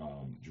quote-unquote,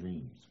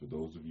 dreams. For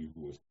those of you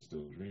who are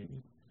still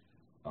dreaming,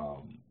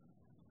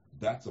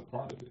 that's a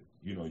part of it.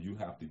 You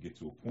have to get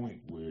to a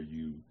point where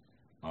you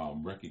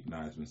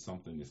recognize when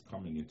something is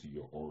coming into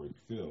your auric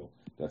field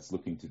that's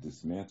looking to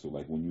dismantle.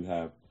 Like when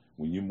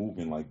you're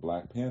moving like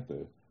Black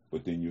Panther,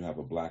 but then you have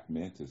a Black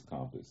Mantis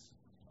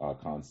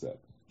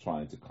concept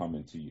trying to come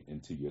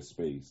into your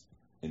space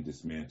and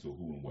dismantle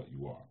who and what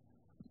you are.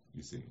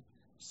 You see,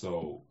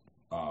 so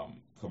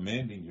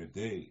commanding your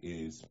day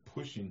is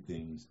pushing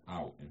things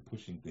out and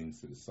pushing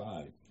things to the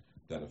side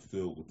that are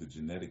filled with the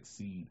genetic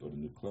seed or the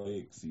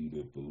nucleic seed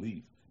of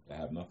belief that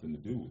have nothing to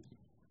do with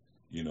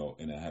you,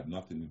 and that have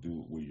nothing to do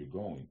with where you're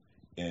going.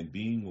 And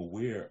being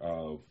aware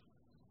of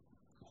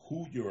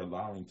who you're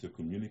allowing to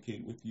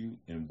communicate with you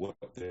and what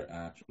their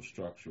actual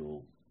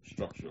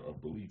structure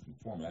of belief and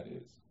format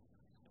is.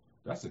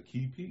 That's a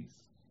key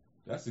piece.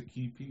 That's a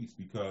key piece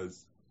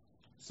because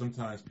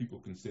sometimes people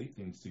can say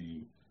things to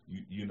you.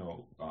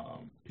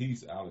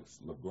 Peace, Alex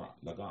Legant.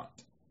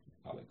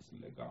 Alex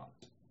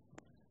Legant.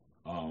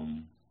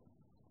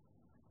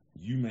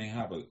 You may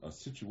have a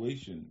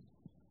situation,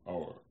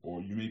 or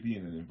you may be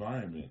in an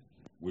environment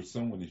where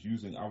someone is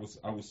using. I was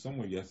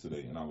somewhere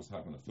yesterday, and I was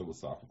having a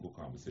philosophical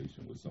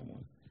conversation with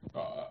someone,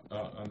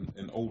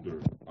 an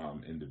older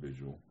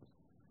individual,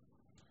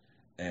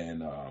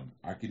 and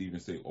I could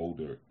even say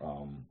older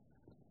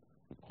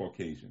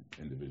Caucasian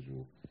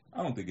individual.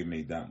 I don't think it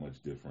made that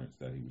much difference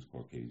that he was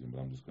Caucasian, but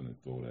I'm just going to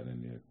throw that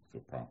in there for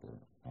proper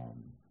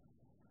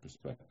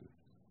perspective.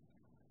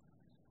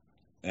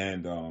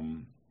 And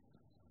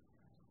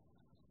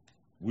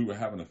we were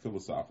having a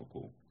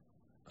philosophical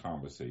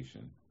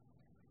conversation,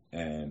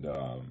 and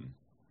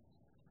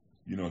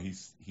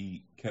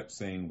he kept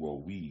saying, "Well,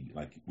 we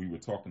were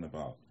talking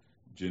about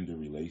gender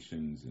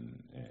relations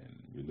and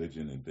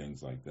religion and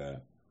things like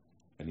that."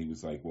 And he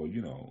was like, "Well,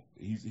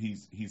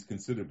 he's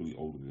considerably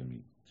older than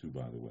me too,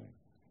 by the way."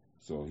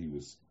 So he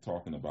was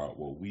talking about,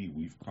 well,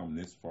 we've come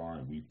this far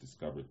and we've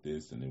discovered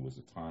this, and there was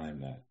a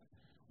time that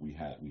we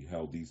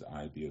held these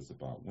ideas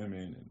about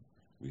women and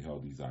we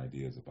held these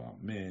ideas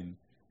about men,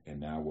 and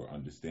now we're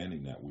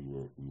understanding that we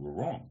were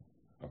wrong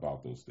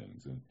about those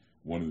things. And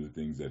one of the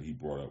things that he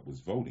brought up was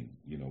voting.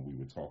 We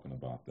were talking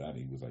about that. And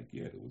he was like,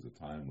 yeah, there was a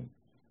time when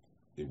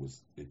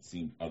it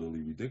seemed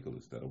utterly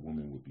ridiculous that a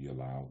woman would be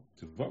allowed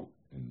to vote,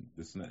 and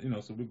this and that,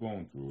 so we're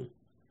going through it.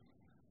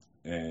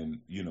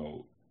 And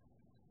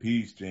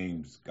peace,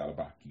 James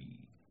Galabaki.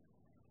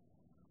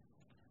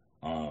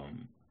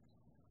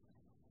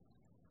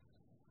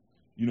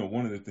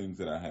 One of the things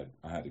that I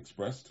had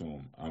expressed to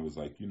him, I was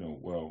like,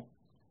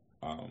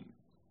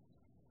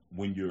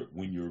 when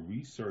you're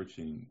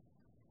researching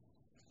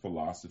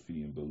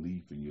philosophy and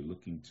belief and you're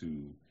looking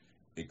to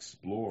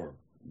explore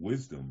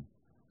wisdom,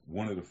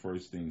 one of the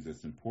first things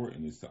that's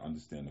important is to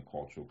understand the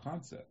cultural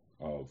concept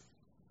of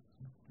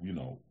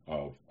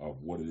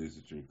what it is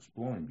that you're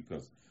exploring,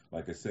 because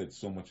like I said,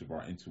 so much of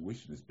our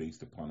intuition is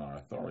based upon our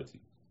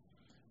authority.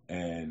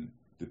 And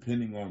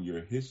depending on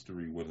your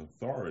history with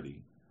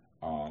authority,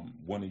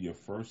 one of your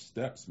first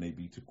steps may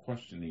be to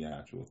question the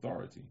actual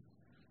authority.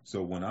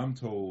 So when I'm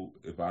told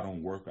if I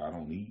don't work, I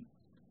don't eat,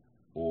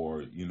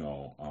 or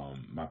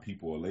my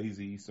people are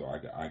lazy, so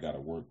I got to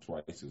work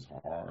twice as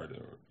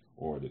hard,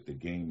 or that the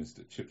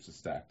chips are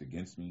stacked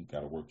against me,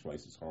 got to work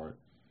twice as hard,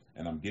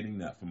 and I'm getting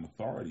that from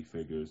authority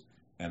figures,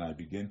 and I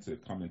begin to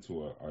come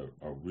into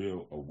a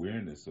real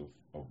awareness of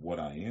what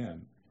I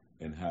am,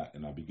 and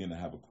I begin to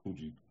have a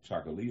Kuji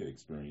Chagalia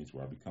experience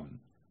where I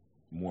become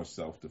more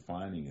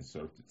self-defining and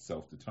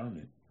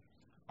self-determined.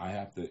 I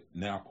have to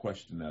now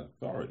question that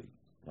authority,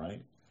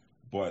 right?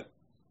 But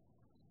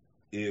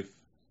if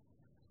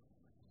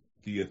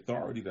the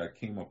authority that I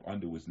came up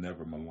under was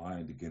never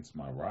maligned against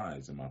my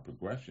rise and my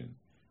progression,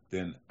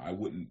 then I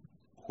wouldn't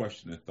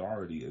question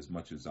authority as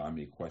much as I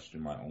may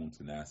question my own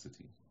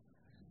tenacity.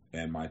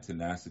 And my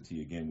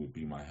tenacity, again, would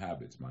be my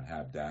habits, my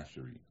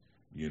habdashery,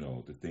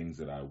 the things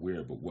that I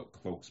wear, but what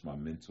cloaks my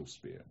mental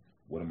sphere?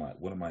 What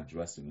am I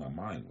dressing my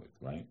mind with,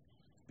 right?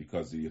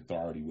 Because the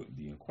authority wouldn't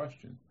be in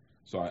question.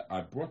 So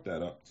I brought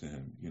that up to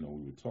him. We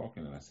were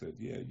talking, and I said,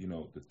 yeah,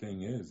 the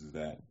thing is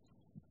that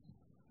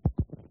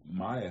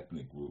my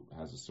ethnic group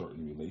has a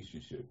certain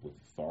relationship with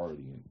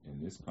authority in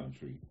this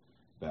country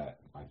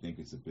that I think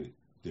is a bit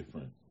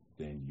different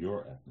than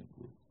your ethnic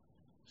group.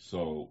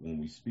 So when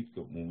we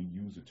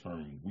use the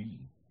term we,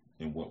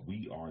 and what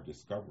we are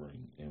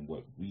discovering and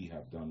what we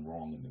have done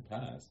wrong in the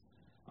past,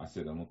 I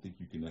said, I don't think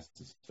you can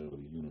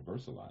necessarily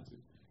universalize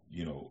it.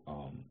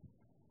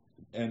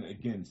 And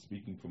again,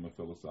 speaking from a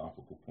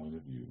philosophical point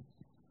of view,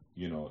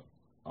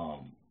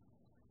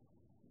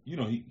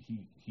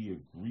 he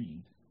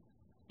agreed.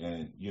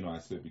 And, I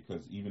said,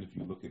 because even if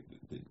you look at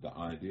the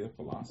idea of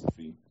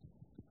philosophy,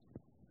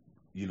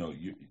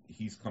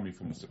 he's coming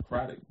from a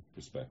Socratic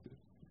perspective.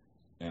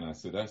 And I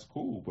said, that's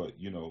cool, but,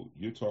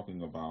 you're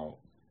talking about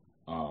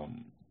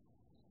 5th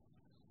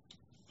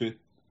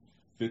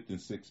and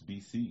 6th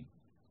BC.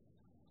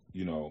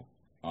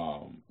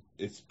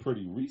 It's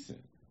pretty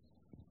recent,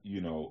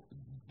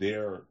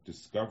 their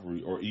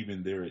discovery or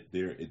even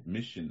their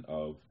admission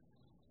of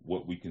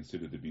what we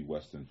consider to be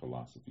Western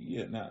philosophy.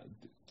 Yeah, now,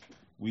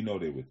 we know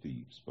they were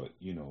thieves, but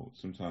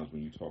sometimes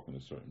when you're talking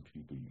to certain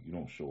people, you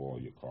don't show all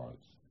your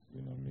cards.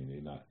 You know what I mean?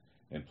 They're not,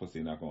 and plus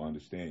they're not gonna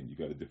understand. You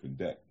got a different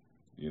deck.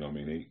 You know what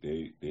I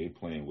mean? They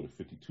playing with a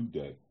 52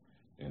 deck,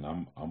 and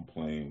I'm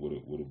playing with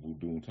a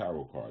Voodoo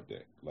Tarot card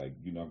deck. Like,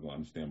 you're not gonna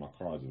understand my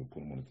cards if I put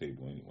them on the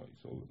table anyway.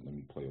 So let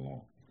me play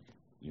along.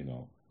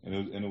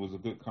 And it was a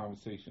good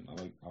conversation.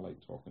 I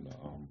like talking to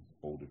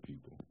older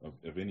people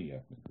of any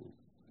ethnic group.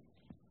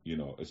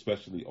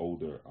 Especially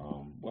older.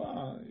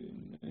 Well,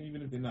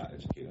 even if they're not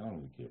educated, I don't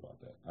really care about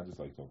that. I just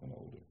like talking to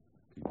older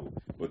people.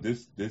 But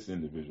this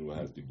individual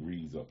has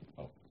degrees up.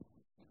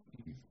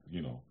 He's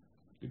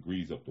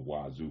degrees up the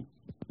wazoo.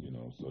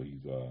 So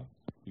he's a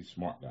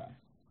smart guy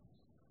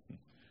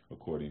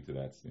according to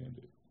that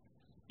standard.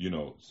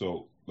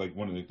 So like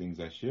one of the things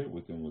I shared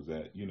with him was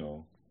that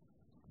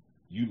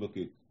you look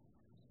at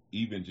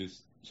even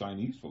just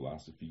Chinese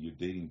philosophy, you're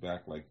dating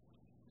back like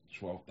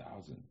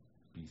 12,000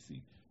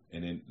 BC.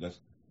 And then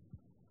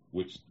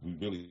which we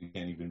really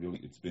can't even really,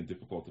 it's been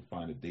difficult to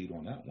find a date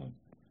on that one.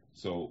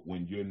 So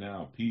when you're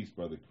now, peace,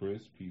 Brother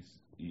Chris, peace,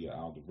 Ia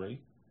Alderay.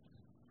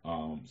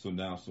 So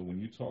when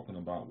you're talking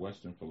about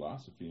Western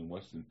philosophy and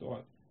Western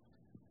thought,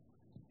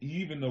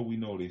 even though we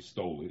know they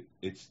stole it,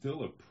 it's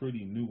still a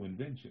pretty new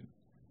invention,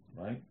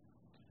 right?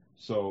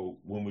 So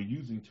when we're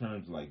using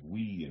terms like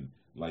we, and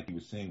like he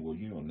was saying, well,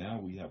 now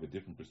we have a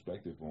different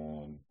perspective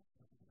on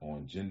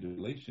gender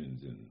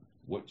relations and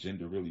what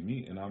gender really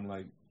means. And I'm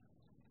like,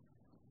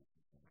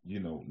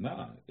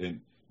 nah.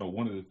 And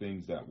one of the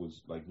things that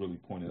was like really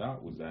pointed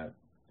out was that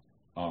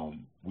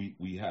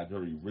we had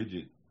very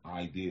rigid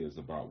ideas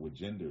about what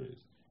gender is.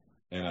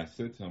 And I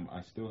said to him,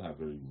 I still have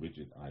very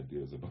rigid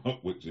ideas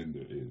about what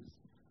gender is.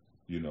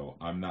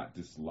 I'm not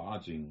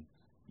dislodging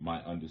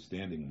my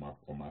understanding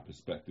or my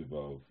perspective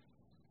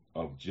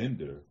of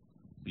gender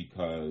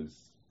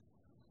because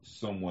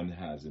someone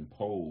has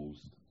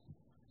imposed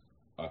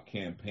a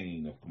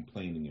campaign of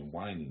complaining and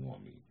whining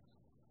on me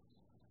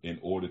in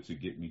order to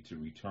get me to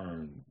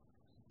return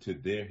to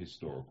their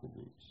historical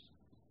roots.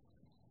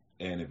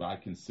 And if I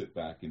can sit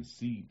back and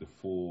see the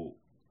full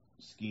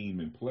scheme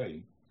in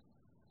play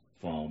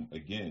from,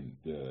 again,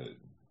 the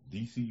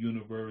DC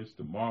universe,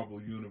 the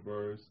Marvel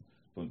universe,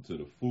 to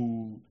the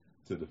food,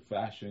 to the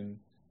fashion,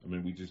 I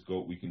mean, we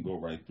can go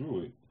right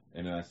through it.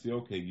 And then I say,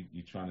 okay,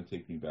 you're trying to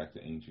take me back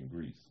to ancient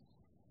Greece.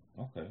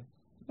 Okay,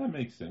 that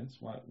makes sense.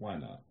 Why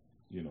not?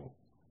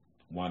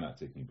 Why not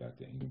take me back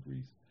to ancient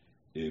Greece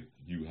if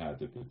you had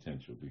the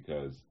potential?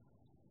 Because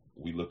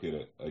we look at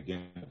a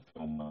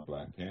film like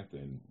Black Panther,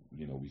 and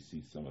we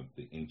see some of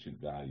the ancient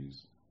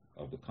values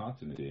of the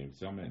continent there, and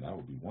say, oh, man, that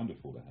would be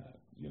wonderful to have.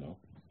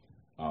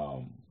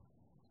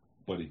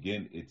 But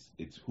again,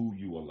 it's who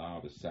you allow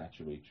to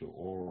saturate your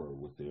aura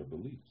with their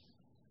beliefs.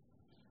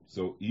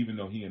 So even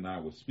though he and I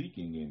were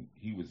speaking, and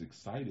he was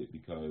excited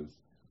because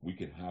we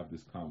could have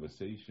this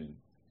conversation,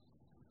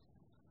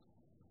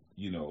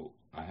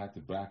 I had to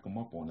back him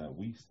up on that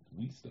we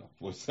stuff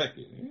for a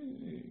second.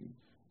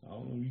 I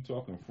don't know if you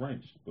talking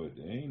French, but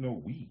there ain't no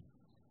we.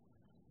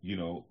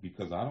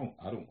 Because I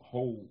don't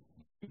hold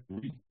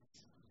Greeks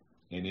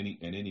in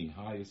any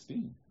high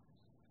esteem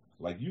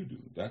like you do.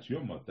 That's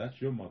your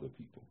mother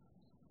people.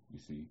 You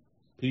see,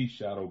 peace,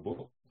 shadow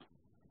book.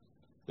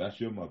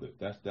 That's your mother.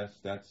 That's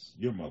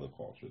your mother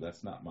culture.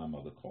 That's not my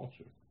mother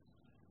culture,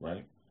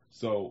 right?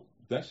 So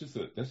that's just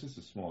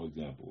a small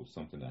example of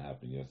something that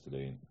happened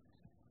yesterday,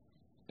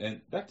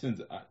 and I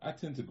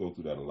tend to go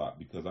through that a lot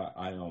because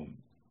I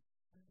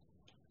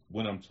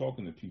when I'm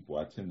talking to people,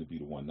 I tend to be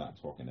the one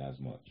not talking as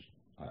much.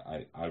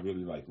 I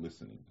really like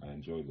listening. I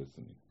enjoy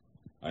listening.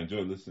 I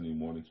enjoy listening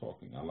more than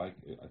talking.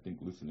 I think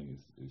listening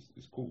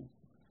is cool.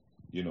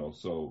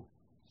 So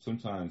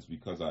sometimes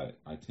because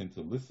I tend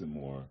to listen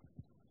more,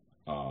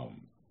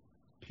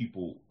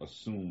 people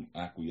assume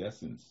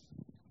acquiescence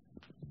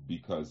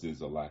because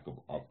there's a lack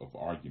of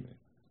argument.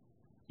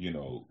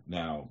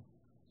 Now,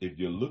 if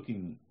you're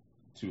looking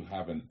to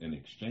have an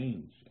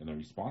exchange and a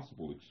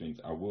responsible exchange,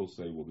 I will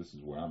say, well, this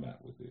is where I'm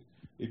at with it.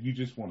 If you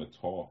just want to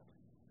talk,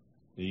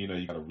 then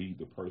you got to read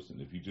the person.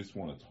 If you just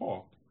want to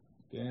talk,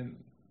 then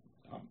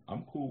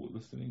I'm cool with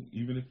listening,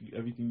 even if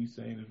everything you're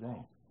saying is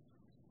wrong.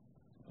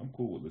 I'm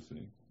cool with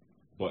listening.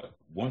 But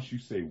once you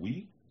say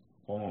we,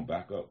 hold on,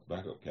 back up,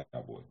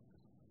 cowboy.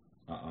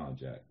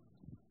 Jack.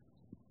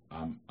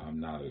 I'm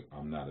not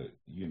a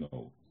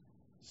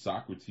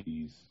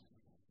Socrates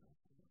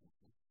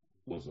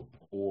was a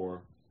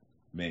poor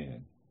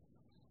man.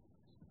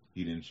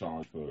 He didn't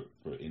charge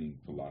for any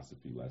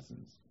philosophy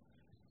lessons.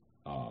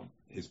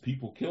 His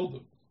people killed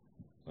him.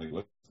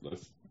 Like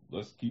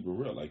let's keep it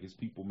real. Like, his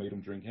people made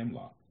him drink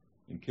hemlock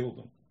and killed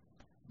him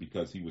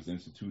because he was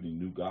instituting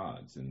new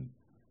gods, and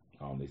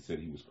they said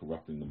he was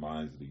corrupting the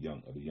minds of the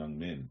young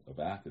men of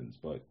Athens.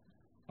 But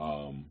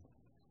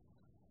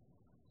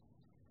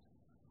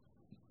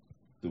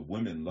the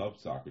women loved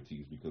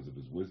Socrates because of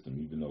his wisdom,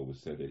 even though it was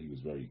said that he was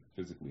very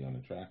physically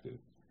unattractive.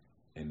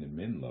 And the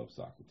men loved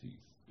Socrates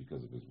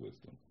because of his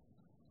wisdom,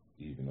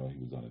 even though he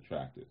was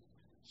unattractive.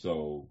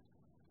 So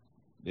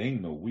there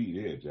ain't no we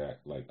there, Jack.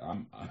 Like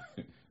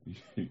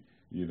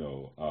You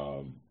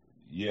know,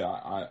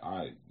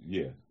 yeah,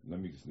 yeah. Let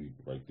me just leave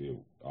it right there.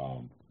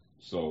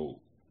 So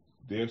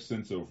their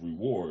sense of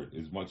reward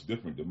is much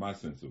different than my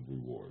sense of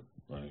reward,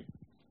 right?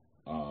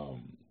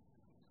 Um,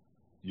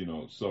 you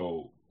know,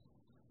 so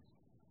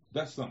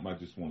that's something I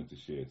just wanted to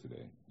share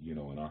today. You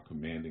know, in our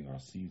commanding our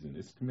season,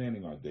 it's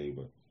commanding our day,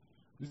 but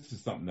this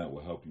is something that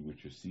will help you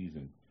with your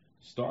season.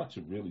 Start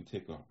to really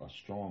take a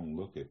strong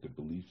look at the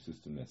belief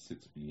system that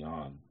sits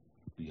behind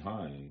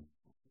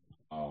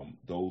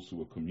those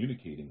who are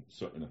communicating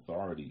certain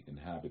authority and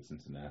habits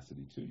and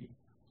tenacity to you.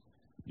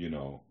 You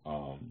know,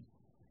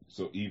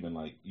 so even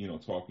like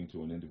talking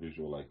to an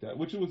individual like that,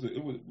 which it was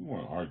we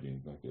weren't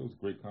arguing, like it was a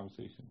great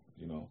conversation.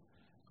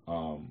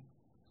 Um,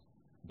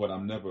 but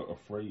I'm never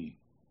afraid.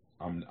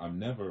 I'm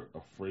never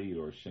afraid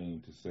or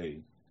ashamed to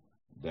say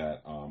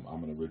that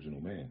I'm an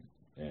original man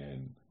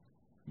and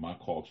my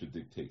culture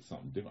dictates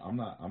something different. I'm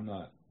not.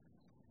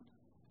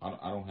 I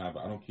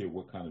don't care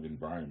what kind of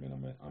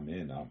environment I'm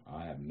in.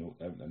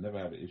 I never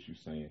have an issue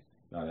saying,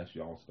 no, that's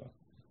y'all stuff.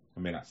 I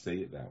may not say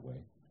it that way.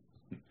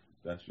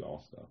 That's y'all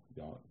stuff.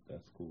 Y'all,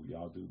 that's cool.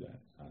 Y'all do that.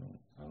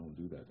 I don't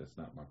do that. That's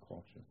not my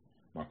culture.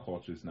 My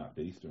culture is not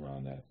based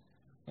around that.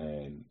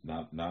 And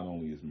not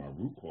only is my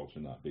root culture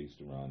not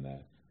based around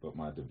that, but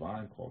my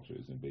divine culture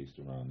isn't based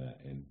around that.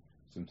 And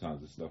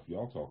sometimes the stuff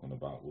y'all talking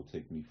about will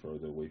take me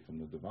further away from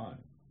the divine.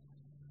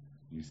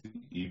 You see,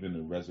 even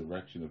the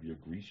resurrection of your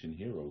Grecian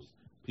heroes,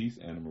 peace,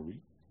 Anna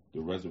Marie, the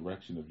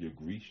resurrection of your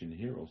Grecian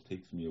heroes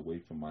takes me away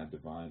from my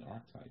divine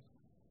archetype.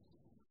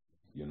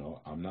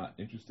 I'm not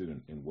interested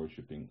in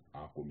worshiping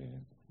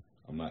Aquaman.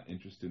 I'm not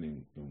interested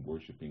in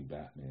worshiping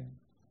Batman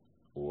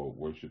or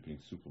worshiping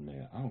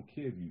Superman. I don't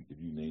care if you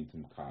named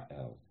him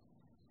Kal.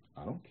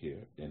 I don't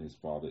care. And his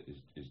father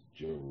is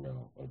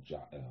Jor-El or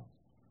Jael.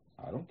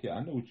 I don't care.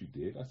 I know what you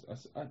did.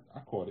 I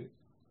caught it.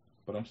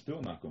 But I'm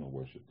still not going to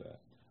worship that.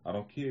 I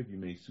don't care if you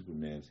made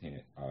Superman's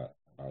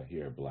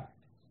hair black,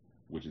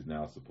 which is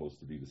now supposed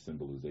to be the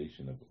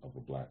symbolization of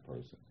a black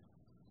person.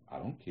 I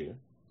don't care.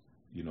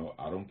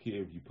 I don't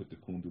care if you put the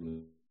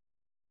Kundalini.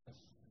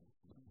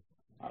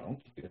 I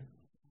don't care.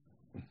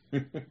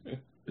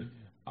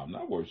 I'm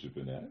not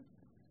worshiping that.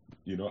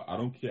 I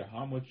don't care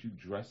how much you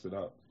dress it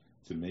up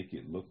to make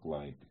it look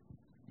like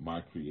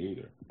my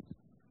creator.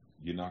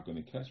 You're not going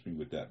to catch me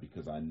with that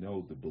because I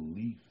know the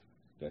belief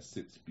that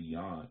sits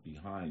behind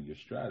your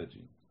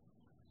strategy.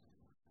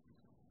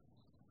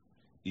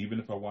 Even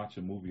if I watch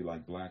a movie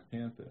like Black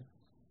Panther,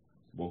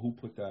 well, who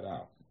put that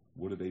out?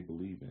 What do they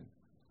believe in?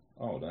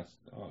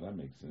 That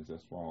makes sense.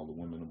 That's why all the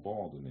women are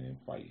bald in there and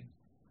fighting.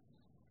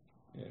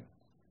 Yeah,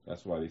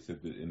 that's why they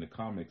said that in the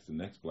comics, the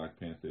next Black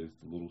Panther is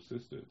the little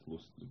sister, the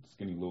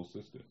skinny little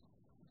sister.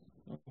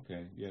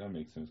 Okay, yeah, that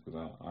makes sense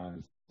because I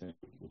understand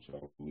what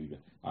y'all believe in.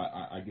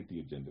 I get the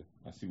agenda.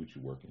 I see what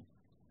you're working.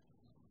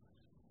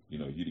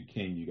 You're the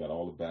king. You got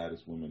all the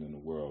baddest women in the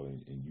world,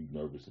 and you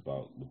nervous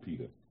about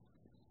Lupita.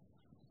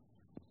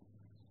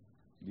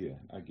 Yeah,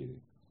 I get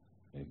it.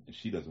 And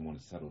she doesn't want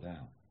to settle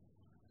down.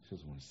 She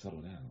doesn't want to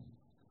settle down.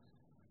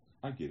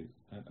 I get it.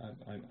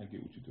 I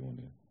get what you're doing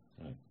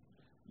there,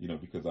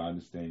 right? Because I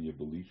understand your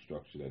belief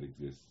structure that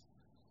exists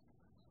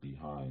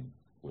behind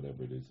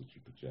whatever it is that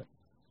you project.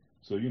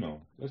 So,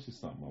 that's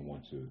just something I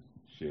want to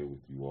share with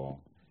you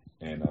all.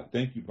 And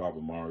thank you, Baba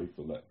Mari,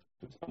 for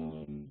telling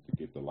them to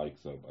get the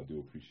likes up. I do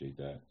appreciate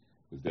that.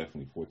 There's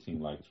definitely 14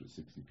 likes with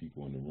 60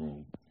 people in the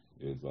room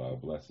is a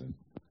blessing.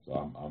 So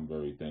I'm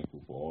very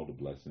thankful for all the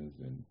blessings,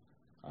 and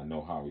I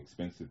know how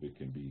expensive it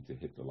can be to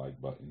hit the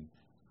like button,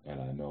 and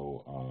I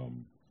know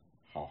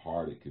how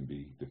hard it can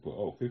be to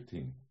put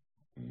 15.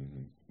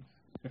 Mm-hmm.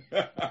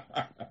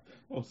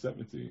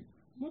 17.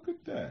 Look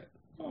at that.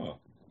 Huh.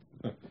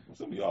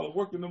 Some of y'all are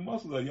working the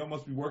muscles. Like y'all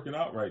must be working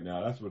out right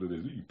now. That's what it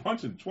is. You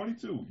punching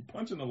 22. You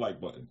punching the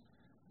like button.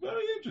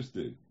 Very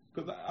interested.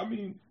 Because,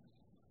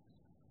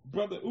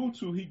 Brother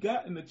Utu, he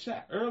got in the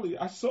chat early.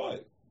 I saw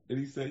it. And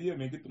he said, yeah,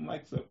 man, get them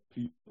likes up,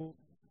 people.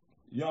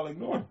 Y'all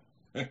ignore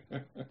him.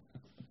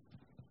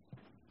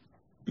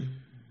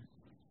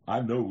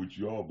 I know what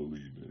y'all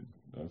believe in.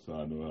 That's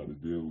how I know how to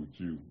deal with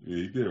you. Yeah,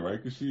 he did,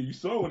 right? Because you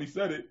saw when he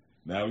said it.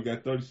 Now we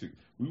got 36.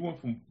 We went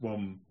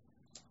from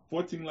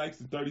 14 likes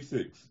to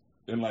 36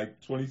 in like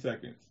 20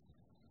 seconds.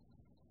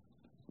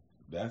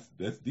 That's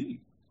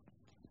deep.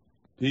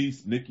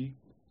 Peace, Nikki.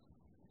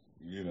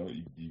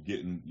 You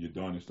getting your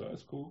darn stuff.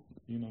 That's cool.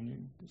 You know what I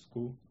mean? It's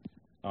cool.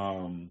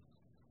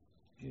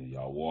 Yeah,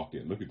 y'all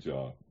walking. Look at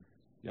y'all.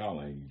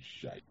 Y'all ain't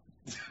shite.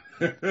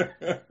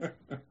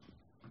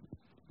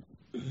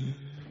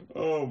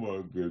 Oh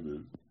my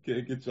goodness.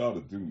 Can't get y'all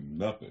to do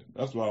nothing.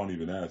 That's why I don't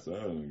even ask. I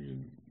don't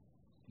even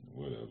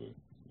whatever.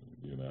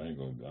 I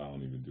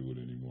don't even do it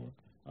anymore.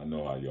 I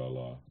know how y'all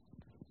are.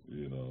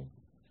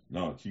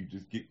 No, Chief,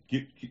 just get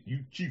you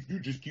Chief, you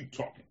just keep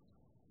talking.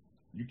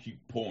 You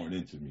keep pouring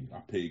into me. I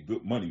paid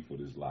good money for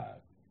this live.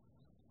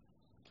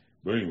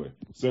 But anyway,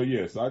 so I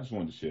just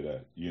wanted to share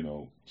that.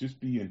 Just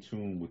be in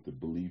tune with the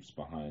beliefs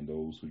behind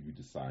those who you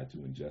decide to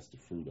ingest the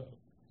fruit of.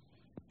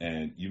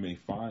 And you may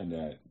find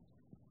that,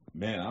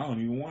 man, I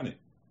don't even want it.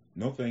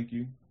 No, thank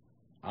you.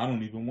 I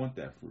don't even want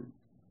that fruit.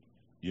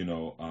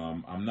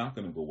 I'm not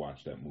gonna go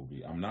watch that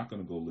movie. I'm not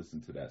gonna go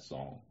listen to that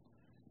song.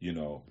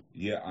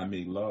 Yeah, I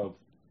may love.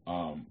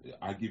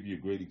 I give you a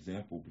great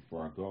example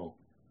before I go.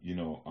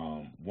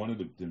 One of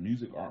the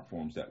music art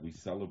forms that we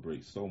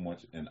celebrate so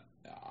much, and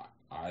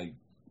I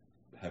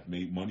have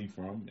made money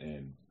from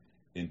and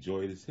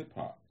enjoy it is hip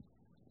hop.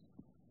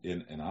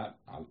 And I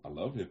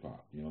love hip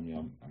hop. You know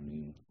what I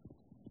mean?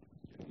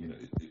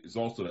 It's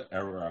also the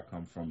era I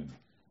come from,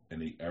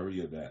 and the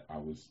area that I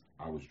was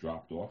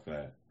dropped off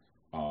at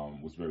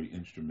was very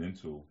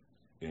instrumental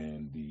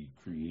in the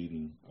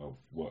creating of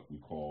what we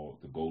call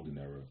the golden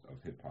era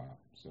of hip hop.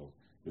 So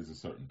there's a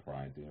certain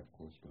pride there, of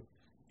course, but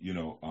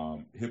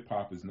hip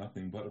hop is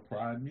nothing but a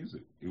pride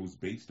music. It was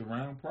based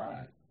around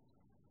pride,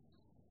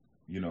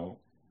 you know,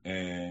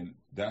 and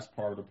that's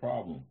part of the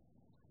problem.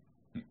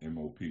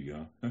 MOP,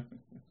 huh?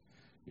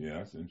 Yeah,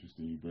 that's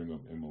interesting. You bring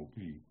up MOP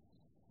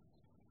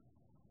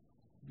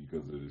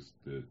because of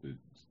the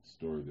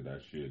story that I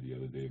shared the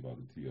other day about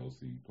the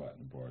TLC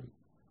Platinum Party.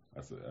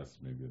 That's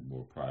maybe a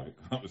more private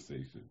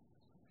conversation.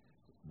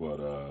 But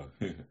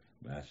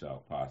Mash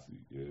Out Posse,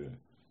 yeah.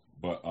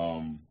 But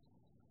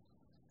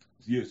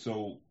yeah.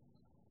 So,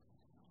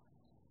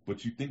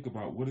 but you think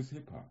about what is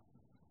hip hop?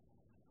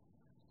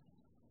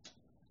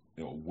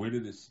 Where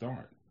did it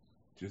start?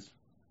 Just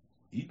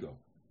ego.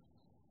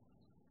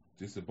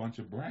 Just a bunch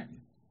of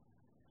bragging.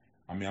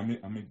 I mean, I'm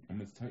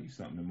gonna tell you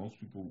something, and most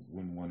people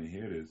wouldn't want to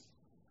hear this,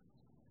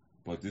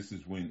 but this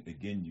is when,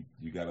 again,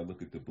 you got to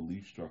look at the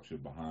belief structure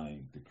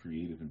behind the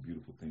creative and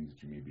beautiful things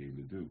that you may be able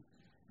to do.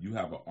 You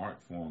have an art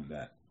form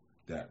that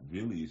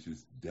really is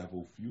just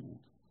devil fueled.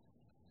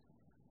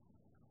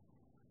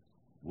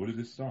 Where did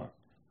it start?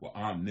 Well,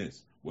 I'm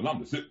this. Well, I'm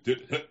the sit to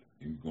the hip.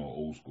 You're going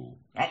old school.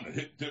 I'm the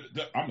hit to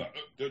the I'm the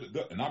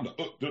and I'm the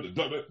to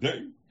the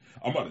day.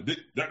 I'm about to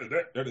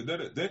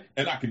da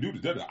and I can do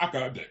the I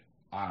got that.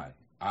 I.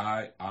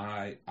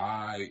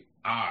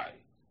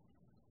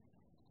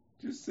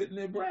 Just sitting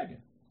there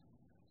bragging,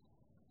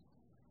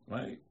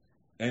 right?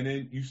 And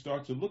then you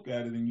start to look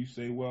at it and you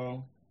say,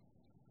 well,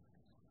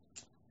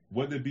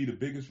 whether it be the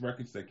biggest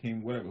records that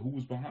came, whatever, who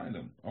was behind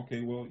them?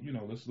 Okay, well,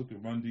 let's look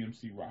at Run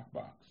DMC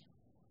Rockbox.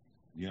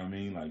 You know what I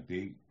mean? Like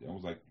that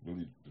was like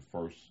really the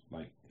first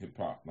like hip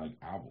hop like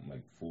album,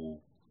 like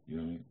full. You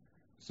know what I mean?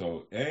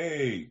 So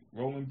hey,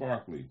 Roland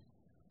Barkley,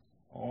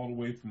 all the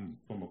way from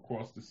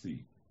across the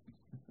sea,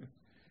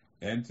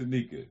 and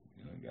Tanika,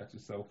 got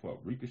yourself up.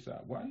 Rika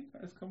Shot. Why are you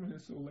guys coming in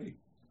so late?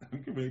 I'm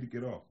getting ready to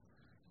get off.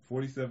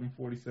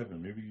 4747.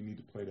 Maybe you need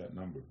to play that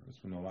number.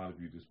 That's when a lot of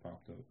you just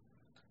popped up.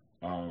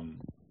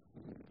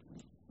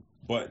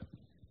 But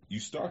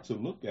you start to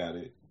look at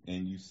it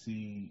and you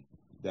see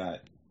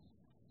that,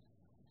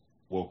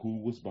 well, who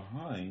was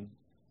behind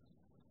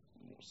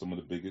some of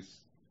the biggest,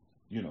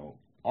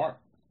 art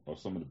or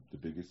some of the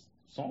biggest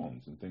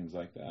songs and things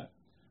like that.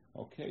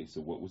 Okay, so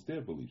what was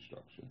their belief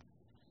structure?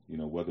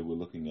 Whether we're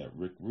looking at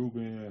Rick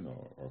Rubin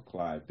or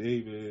Clive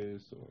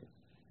Davis or,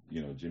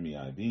 Jimmy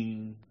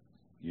Iovine,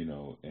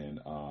 and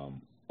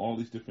all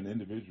these different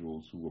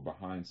individuals who were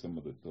behind some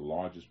of the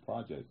largest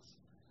projects,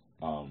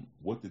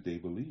 what did they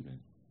believe in?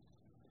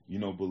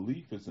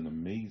 Belief is an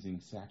amazing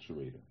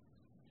saturator.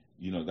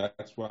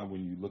 That's why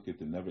when you look at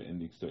the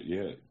never-ending story,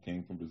 yeah, it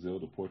came from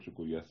Brazil to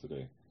Portugal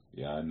yesterday.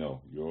 Yeah, I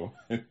know.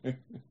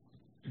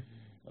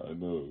 I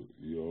know.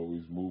 You're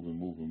always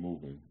moving,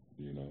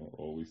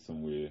 always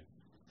somewhere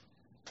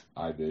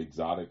either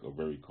exotic or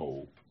very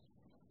cold.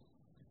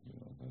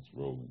 That's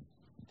rolling.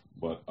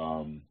 But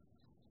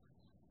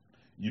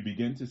you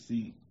begin to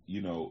see,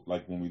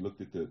 like when we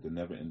looked at the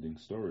never-ending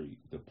story,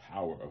 the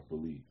power of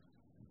belief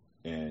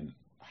and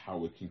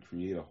how it can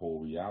create a whole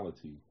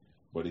reality,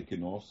 but it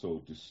can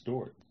also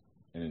distort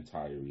an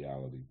entire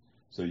reality.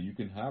 So you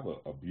can have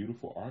a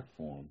beautiful art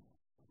form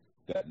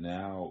that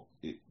now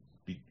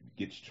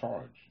gets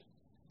charged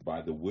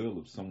by the will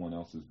of someone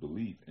else's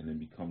belief and then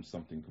becomes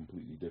something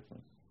completely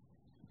different.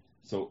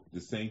 So the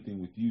same thing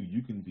with you.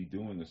 You can be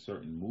doing a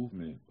certain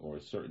movement or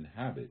a certain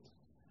habit,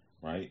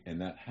 right?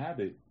 And that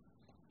habit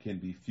can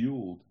be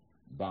fueled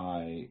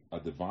by a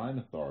divine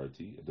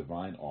authority, a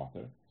divine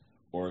author,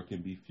 or it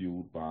can be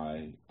fueled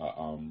by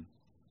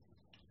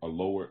a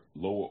lower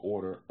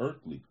order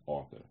earthly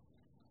author.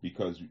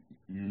 Because you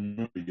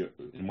remember,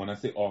 and when I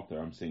say author,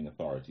 I'm saying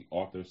authority.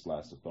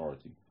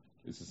 Author/authority.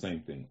 It's the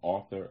same thing.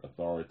 Author,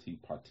 authority,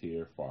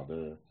 pater,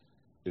 father.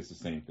 It's the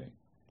same thing.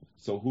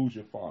 So who's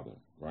your father,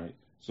 right?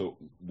 So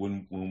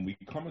when we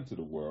come into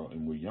the world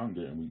and we're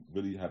younger and we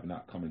really have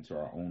not come into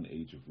our own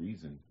age of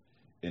reason,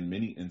 in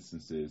many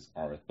instances,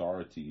 our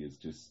authority is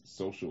just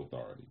social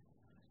authority.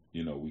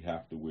 We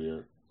have to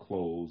wear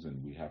clothes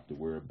and we have to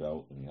wear a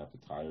belt and we have to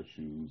tie our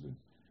shoes and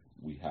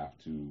we have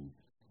to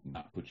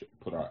not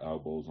put our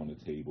elbows on the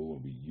table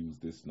and we use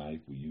this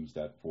knife, we use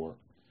that fork.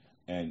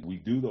 And we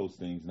do those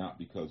things not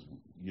because,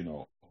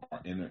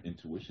 our inner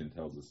intuition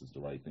tells us it's the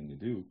right thing to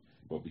do,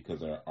 but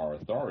because our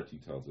authority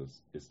tells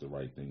us it's the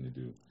right thing to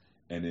do.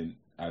 And then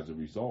as a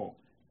result,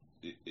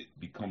 it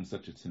becomes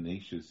such a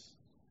tenacious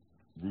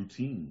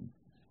routine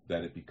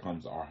that it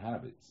becomes our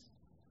habits.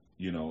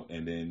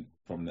 And then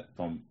from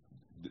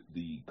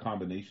the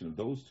combination of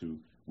those two,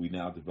 we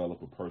now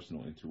develop a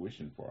personal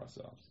intuition for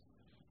ourselves.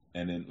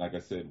 And then, like I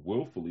said,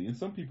 willfully, and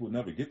some people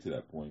never get to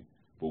that point,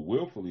 but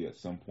willfully at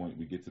some point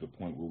we get to the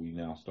point where we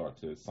now start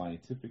to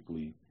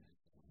scientifically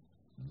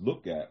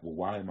look at, well,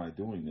 why am I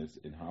doing this,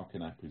 and how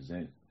can I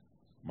present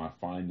my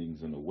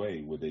findings in a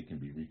way where they can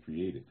be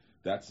recreated?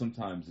 That's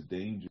sometimes the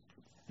danger.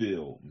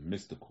 Feel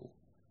mystical,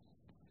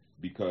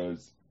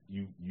 because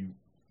you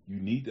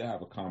need to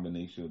have a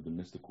combination of the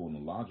mystical and the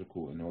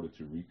logical in order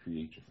to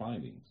recreate your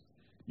findings.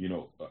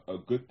 A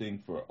good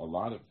thing for a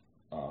lot of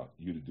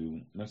you to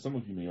do. Now, some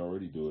of you may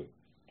already do it.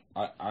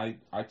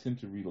 I tend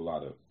to read a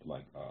lot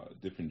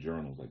of different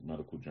journals, like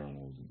medical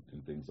journals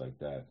and things like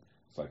that,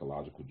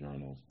 psychological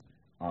journals.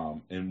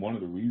 And one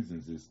of the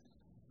reasons is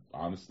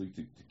honestly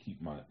to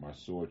keep my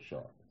sword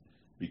sharp,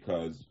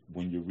 because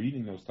when you're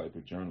reading those type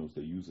of journals,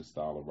 they use a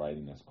style of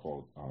writing that's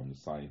called the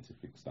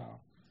scientific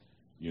style.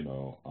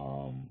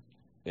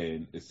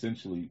 And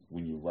essentially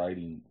when you're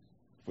writing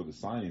for the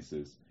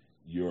sciences,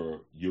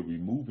 you're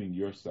removing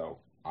yourself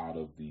out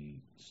of the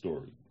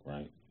story,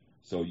 right?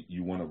 So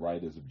you want to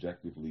write as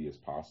objectively as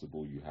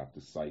possible. You have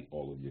to cite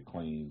all of your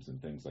claims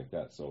and things like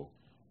that. So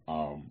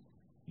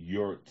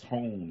your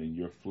tone and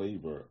your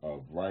flavor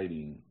of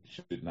writing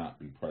should not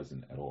be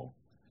present at all,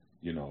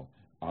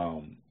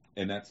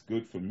 and that's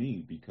good for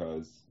me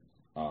because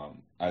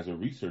as a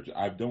researcher,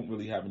 I don't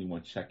really have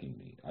anyone checking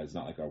me. It's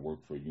not like I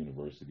work for a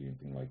university or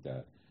anything like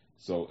that.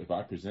 So if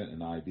I present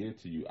an idea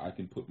to you, I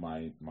can put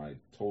my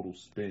total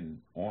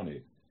spin on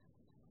it,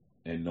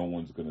 and no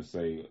one's going to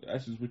say,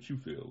 that's just what you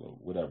feel, or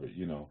whatever,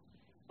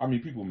 I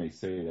mean, people may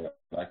say that,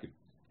 but I could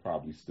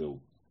probably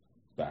still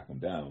back them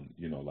down,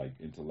 like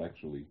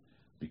intellectually,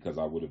 because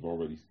I would have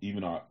already,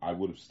 I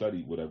would have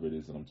studied whatever it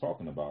is that I'm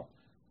talking about.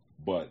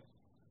 But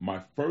my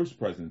first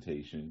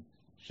presentation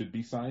should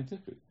be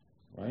scientific,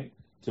 right?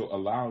 To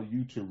allow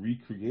you to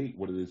recreate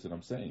what it is that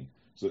I'm saying.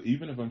 So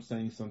even if I'm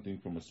saying something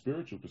from a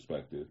spiritual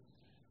perspective,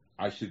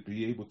 I should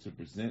be able to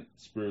present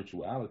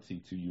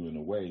spirituality to you in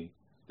a way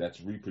that's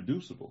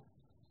reproducible.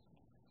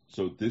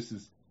 So this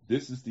is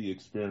the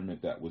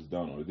experiment that was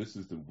done, or this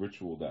is the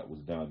ritual that was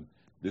done.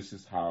 This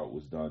is how it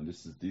was done.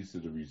 These are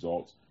the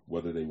results,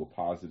 whether they were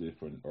positive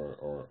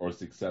or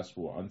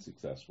successful or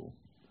unsuccessful.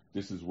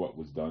 This is what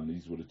was done.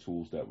 These were the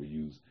tools that were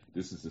used.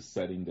 This is the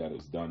setting that it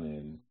was done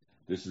in.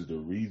 This is the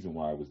reason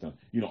why it was done.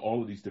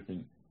 All of these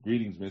different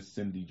greetings, Miss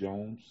Cindy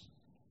Jones.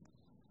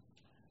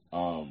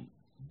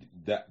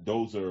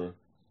 Those are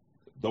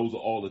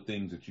all the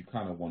things that you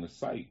kind of want to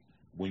cite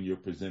when you're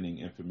presenting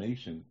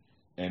information.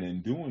 And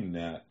in doing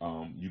that,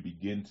 you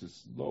begin to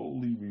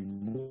slowly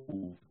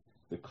remove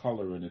the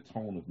color and the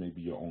tone of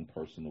maybe your own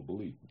personal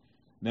belief.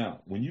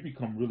 Now, when you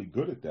become really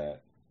good at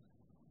that,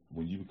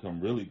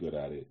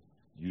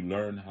 you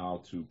learn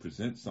how to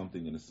present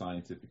something in a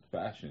scientific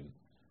fashion,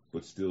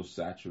 but still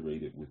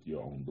saturate it with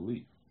your own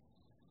belief.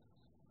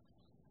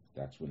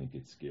 That's when it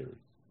gets scary.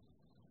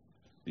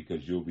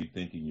 Because you'll be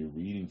thinking you're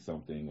reading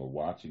something or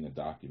watching a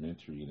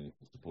documentary and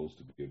it's supposed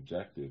to be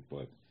objective,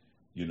 but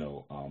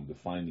the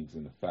findings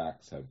and the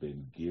facts have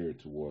been geared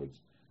towards,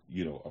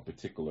 a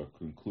particular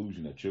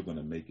conclusion that you're going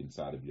to make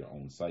inside of your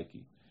own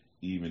psyche,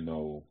 even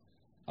though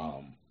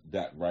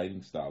that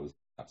writing style is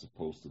not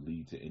supposed to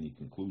lead to any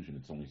conclusion.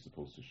 It's only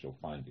supposed to show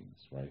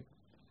findings, right?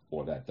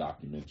 Or that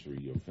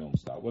documentary or film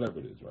style, whatever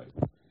it is, right?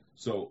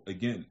 So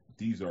again,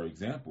 these are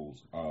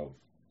examples of,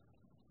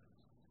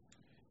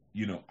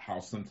 how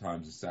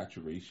sometimes the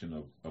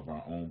saturation of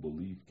our own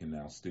belief can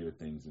now steer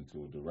things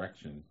into a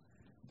direction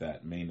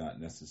that may not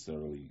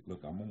necessarily,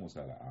 look, I'm almost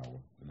at an hour,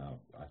 and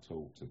I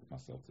told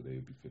myself today it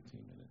would be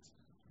 15 minutes.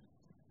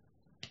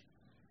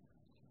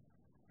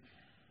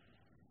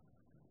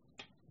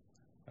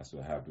 That's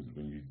what happens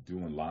when you're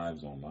doing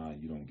lives online.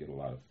 You don't get a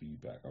lot of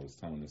feedback. I was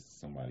telling this to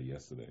somebody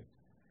yesterday.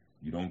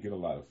 You don't get a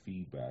lot of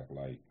feedback.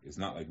 Like, it's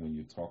not like when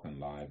you're talking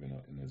live and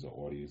there's an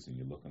audience and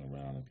you're looking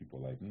around and people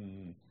are like,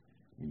 When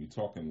you're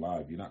talking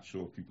live, you're not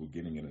sure if people are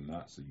getting it or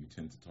not, so you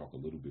tend to talk a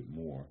little bit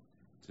more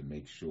to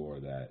make sure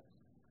that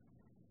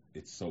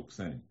it soaks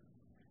in.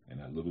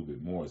 And that little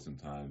bit more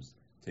sometimes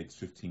takes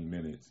 15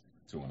 minutes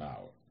to an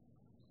hour.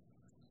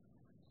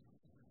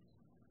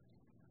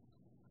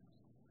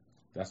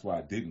 That's why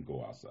I didn't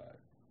go outside.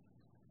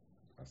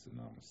 I said,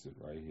 no, I'm going to sit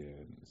right here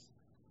in this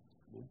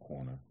little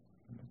corner.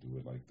 I'm going to do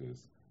it like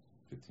this.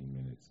 15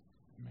 minutes,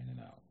 I'm in and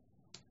out.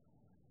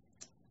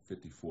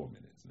 54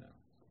 minutes now.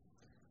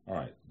 All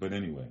right, but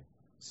anyway,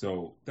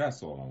 so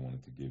that's all I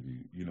wanted to give you.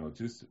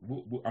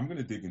 I'm going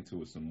to dig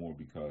into it some more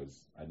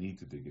because I need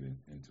to dig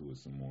into it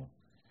some more.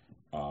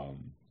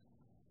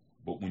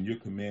 But when you're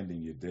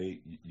commanding your day,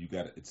 you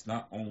got to. It's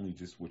not only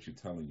just what you're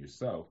telling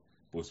yourself,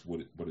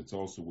 but it's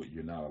also what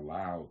you're not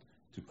allowed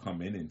to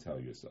come in and tell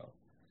yourself.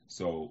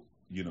 So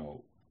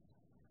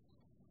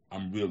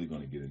I'm really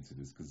going to get into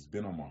this because it's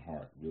been on my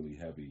heart really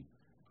heavy,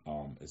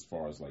 as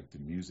far as like the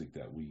music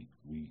that we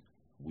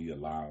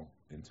allow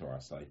into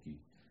our psyche,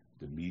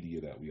 the media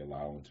that we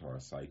allow into our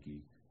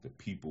psyche, the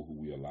people who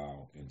we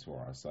allow into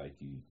our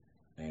psyche,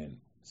 and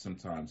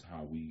sometimes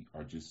how we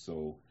are just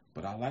so.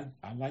 But I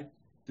like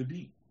the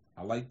beat.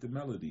 I like the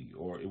melody,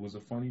 or it was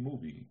a funny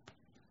movie,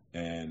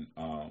 and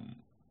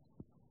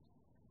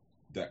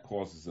that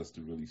causes us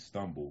to really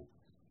stumble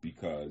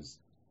because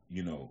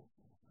you know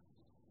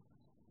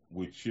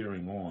we're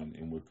cheering on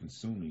and we're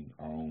consuming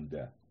our own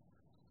death.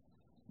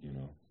 You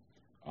know,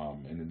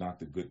 and not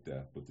the good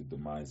death, but the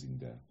demising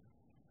death.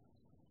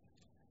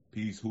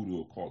 Peace,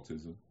 hoodoo,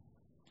 occultism.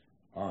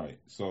 All right,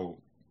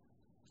 so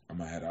I'm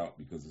gonna head out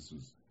because this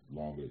was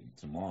longer.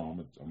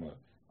 Tomorrow,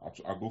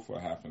 I'll go for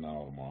a half an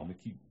hour tomorrow. I'm gonna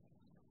keep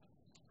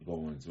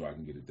going until I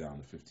can get it down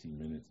to 15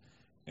 minutes.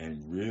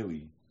 And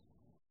really,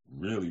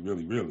 really,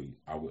 really, really,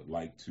 I would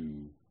like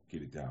to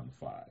get it down to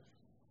 5.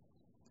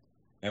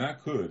 And I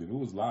could, if it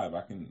was live,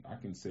 I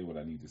can say what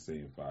I need to say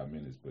in 5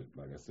 minutes. But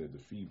like I said, the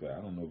feedback,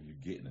 I don't know if you're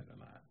getting it or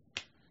not.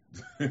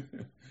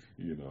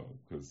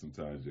 Because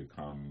sometimes your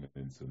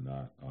comments are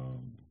not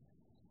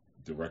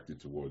directed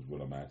towards what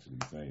I'm actually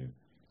saying.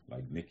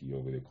 Like Nikki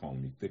over there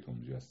calling me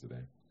thickums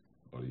yesterday,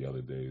 or the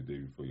other day, the day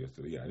before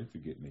yesterday. Yeah, I didn't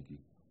forget Nikki.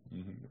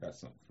 I got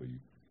something for you.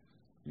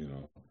 You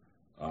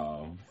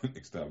know,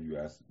 next time you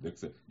ask,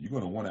 you're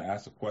going to want to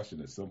ask a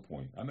question at some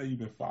point. I know you've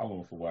been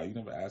following for a while. You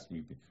never asked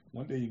me.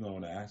 One day you're going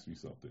to want to ask me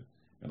something,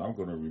 and I'm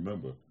going to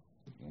remember.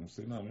 I'm going to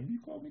say, no, remember you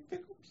called me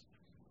thickums?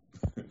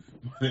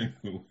 But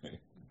anyway,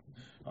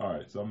 all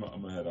right. So I'm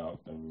going to head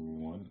out,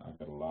 everyone. I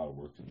got a lot of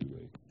work to do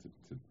today.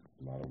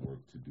 A lot of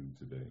work to do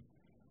today.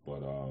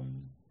 But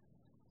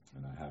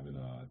and I haven't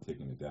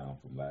taken it down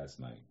from last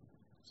night,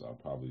 so I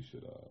probably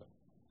should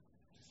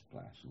just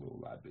splash a little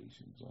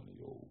libations on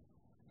the old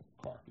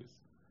carcass.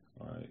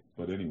 All right.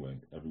 But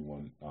anyway,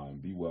 everyone,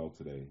 be well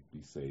today.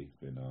 Be safe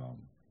and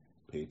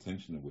pay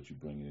attention to what you're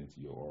bringing into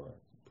your aura.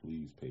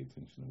 Please pay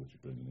attention to what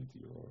you're bringing into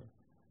your aura.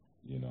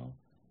 You know.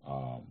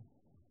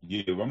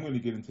 Yeah, I'm going to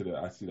get into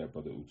I see that,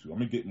 Brother Utu. I'm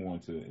going to get more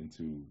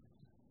into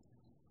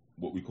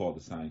what we call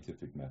the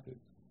scientific method.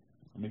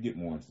 I'm going to get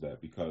more into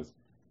that because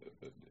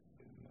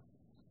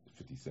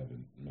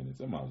 57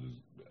 minutes. I might as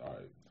well, all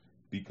right.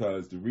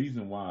 Because the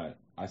reason why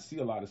I see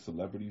a lot of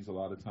celebrities a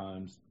lot of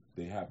times,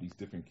 they have these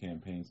different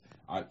campaigns.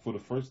 For the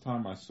first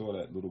time, I saw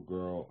that little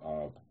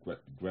girl,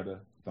 Greta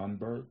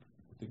Thunberg.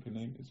 I think her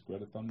name is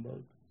Greta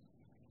Thunberg.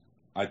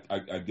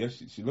 I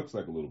guess she looks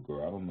like a little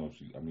girl. I don't know if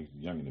she's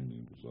younger than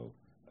me, so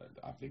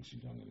I think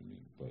she's younger than me.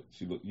 But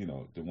she look,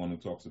 the one who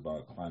talks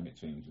about climate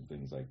change and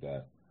things like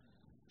that.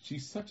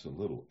 She's such a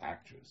little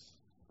actress.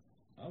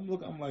 I'm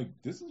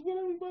like, this is what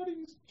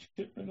everybody's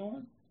chipping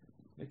on.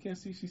 They can't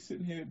see she's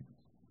sitting here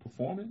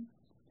performing.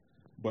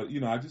 But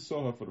I just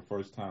saw her for the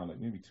first time, like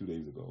maybe 2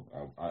 days ago.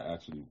 I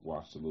actually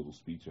watched a little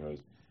speech of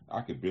hers.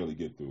 I could barely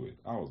get through it.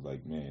 I was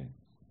like, man,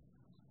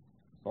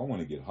 if I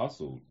want to get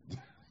hustled,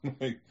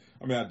 I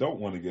don't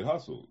want to get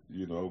hustled,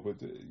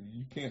 but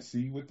you can't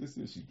see what this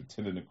is. She's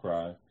pretending to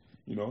cry,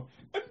 and you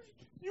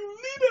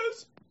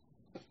leaders,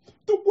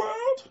 the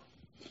world,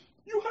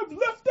 you have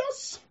left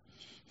us.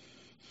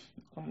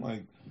 I'm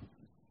like,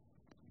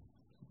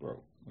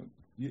 bro,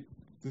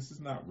 this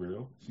is not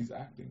real. She's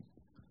acting,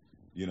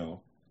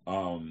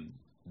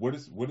 What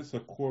is her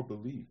core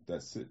belief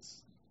that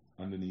sits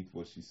underneath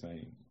what she's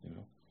saying,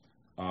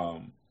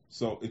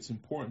 So it's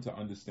important to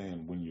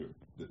understand when you're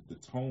the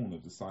tone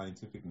of the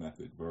scientific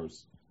method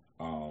versus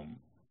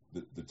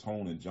the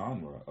tone and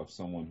genre of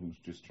someone who's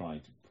just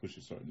trying to push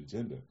a certain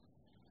agenda,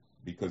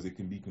 because it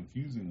can be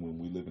confusing when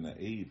we live in an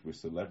age where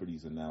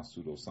celebrities are now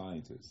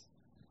pseudoscientists.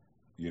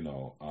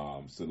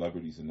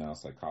 Celebrities are now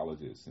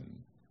psychologists,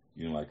 and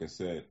like I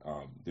said,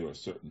 there are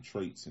certain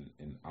traits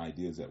and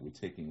ideas that we're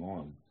taking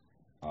on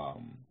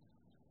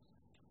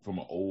from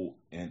an old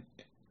and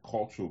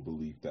cultural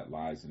belief that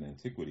lies in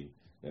antiquity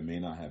that may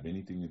not have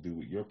anything to do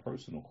with your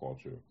personal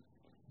culture.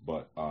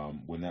 But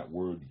when that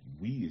word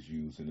 "we" is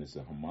used and it's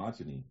a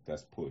homogeny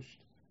that's pushed,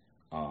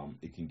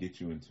 it can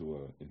get you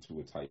into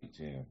a tight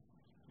jam.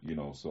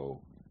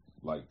 So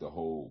like the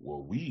whole,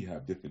 well, we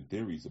have different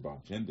theories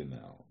about gender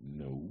now.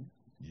 No,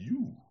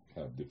 you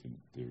have different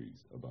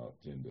theories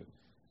about gender.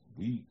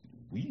 We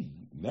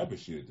never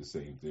shared the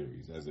same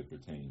theories as it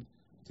pertained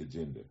to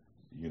gender,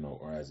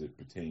 or as it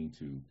pertained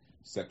to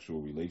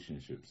sexual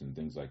relationships and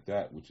things like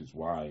that, which is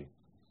why,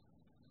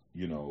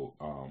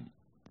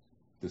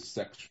 the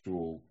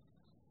sexual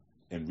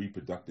and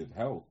reproductive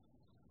health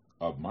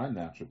of my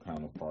natural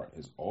counterpart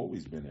has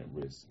always been at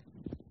risk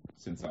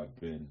since I've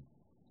been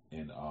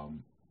in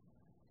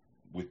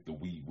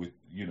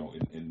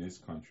in this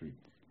country.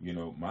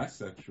 My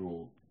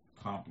sexual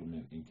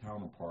complement and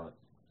counterpart,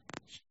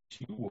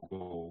 she will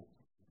go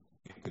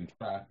and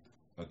contract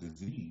a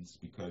disease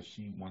because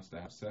she wants to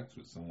have sex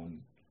with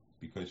someone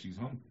because she's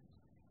hungry.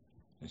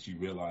 And she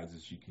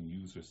realizes she can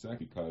use her sex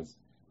because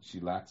she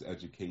lacks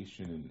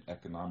education and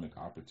economic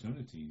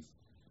opportunities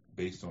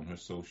based on her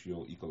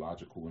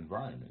socio-ecological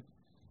environment.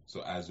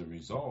 So as a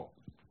result,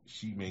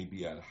 she may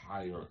be at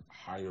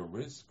higher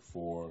risk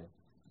for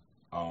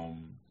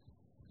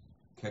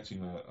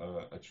catching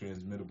a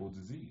transmittable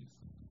disease.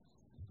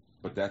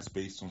 But that's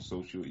based on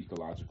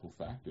socio-ecological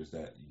factors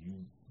that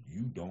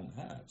you don't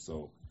have.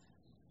 So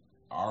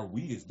our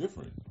we is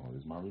different. Oh,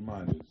 there's my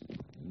reminders.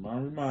 There's my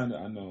reminder.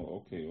 I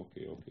know. Okay. I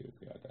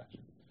got you.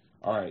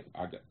 All right.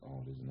 I got.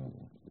 Oh, there's another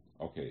one.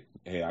 Okay.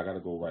 Hey, I gotta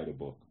go write a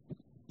book.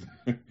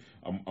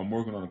 I'm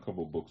working on a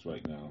couple of books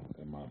right now,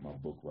 and my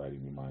book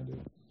writing reminder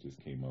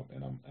just came up,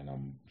 and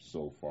I'm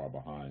so far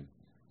behind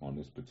on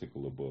this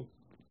particular book.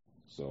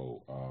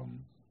 So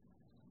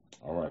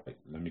all right,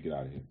 let me get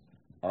out of here.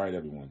 All right,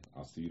 everyone.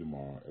 I'll see you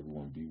tomorrow.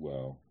 Everyone, be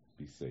well,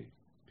 be safe.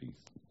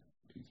 Peace,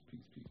 peace,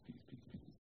 peace, peace, peace.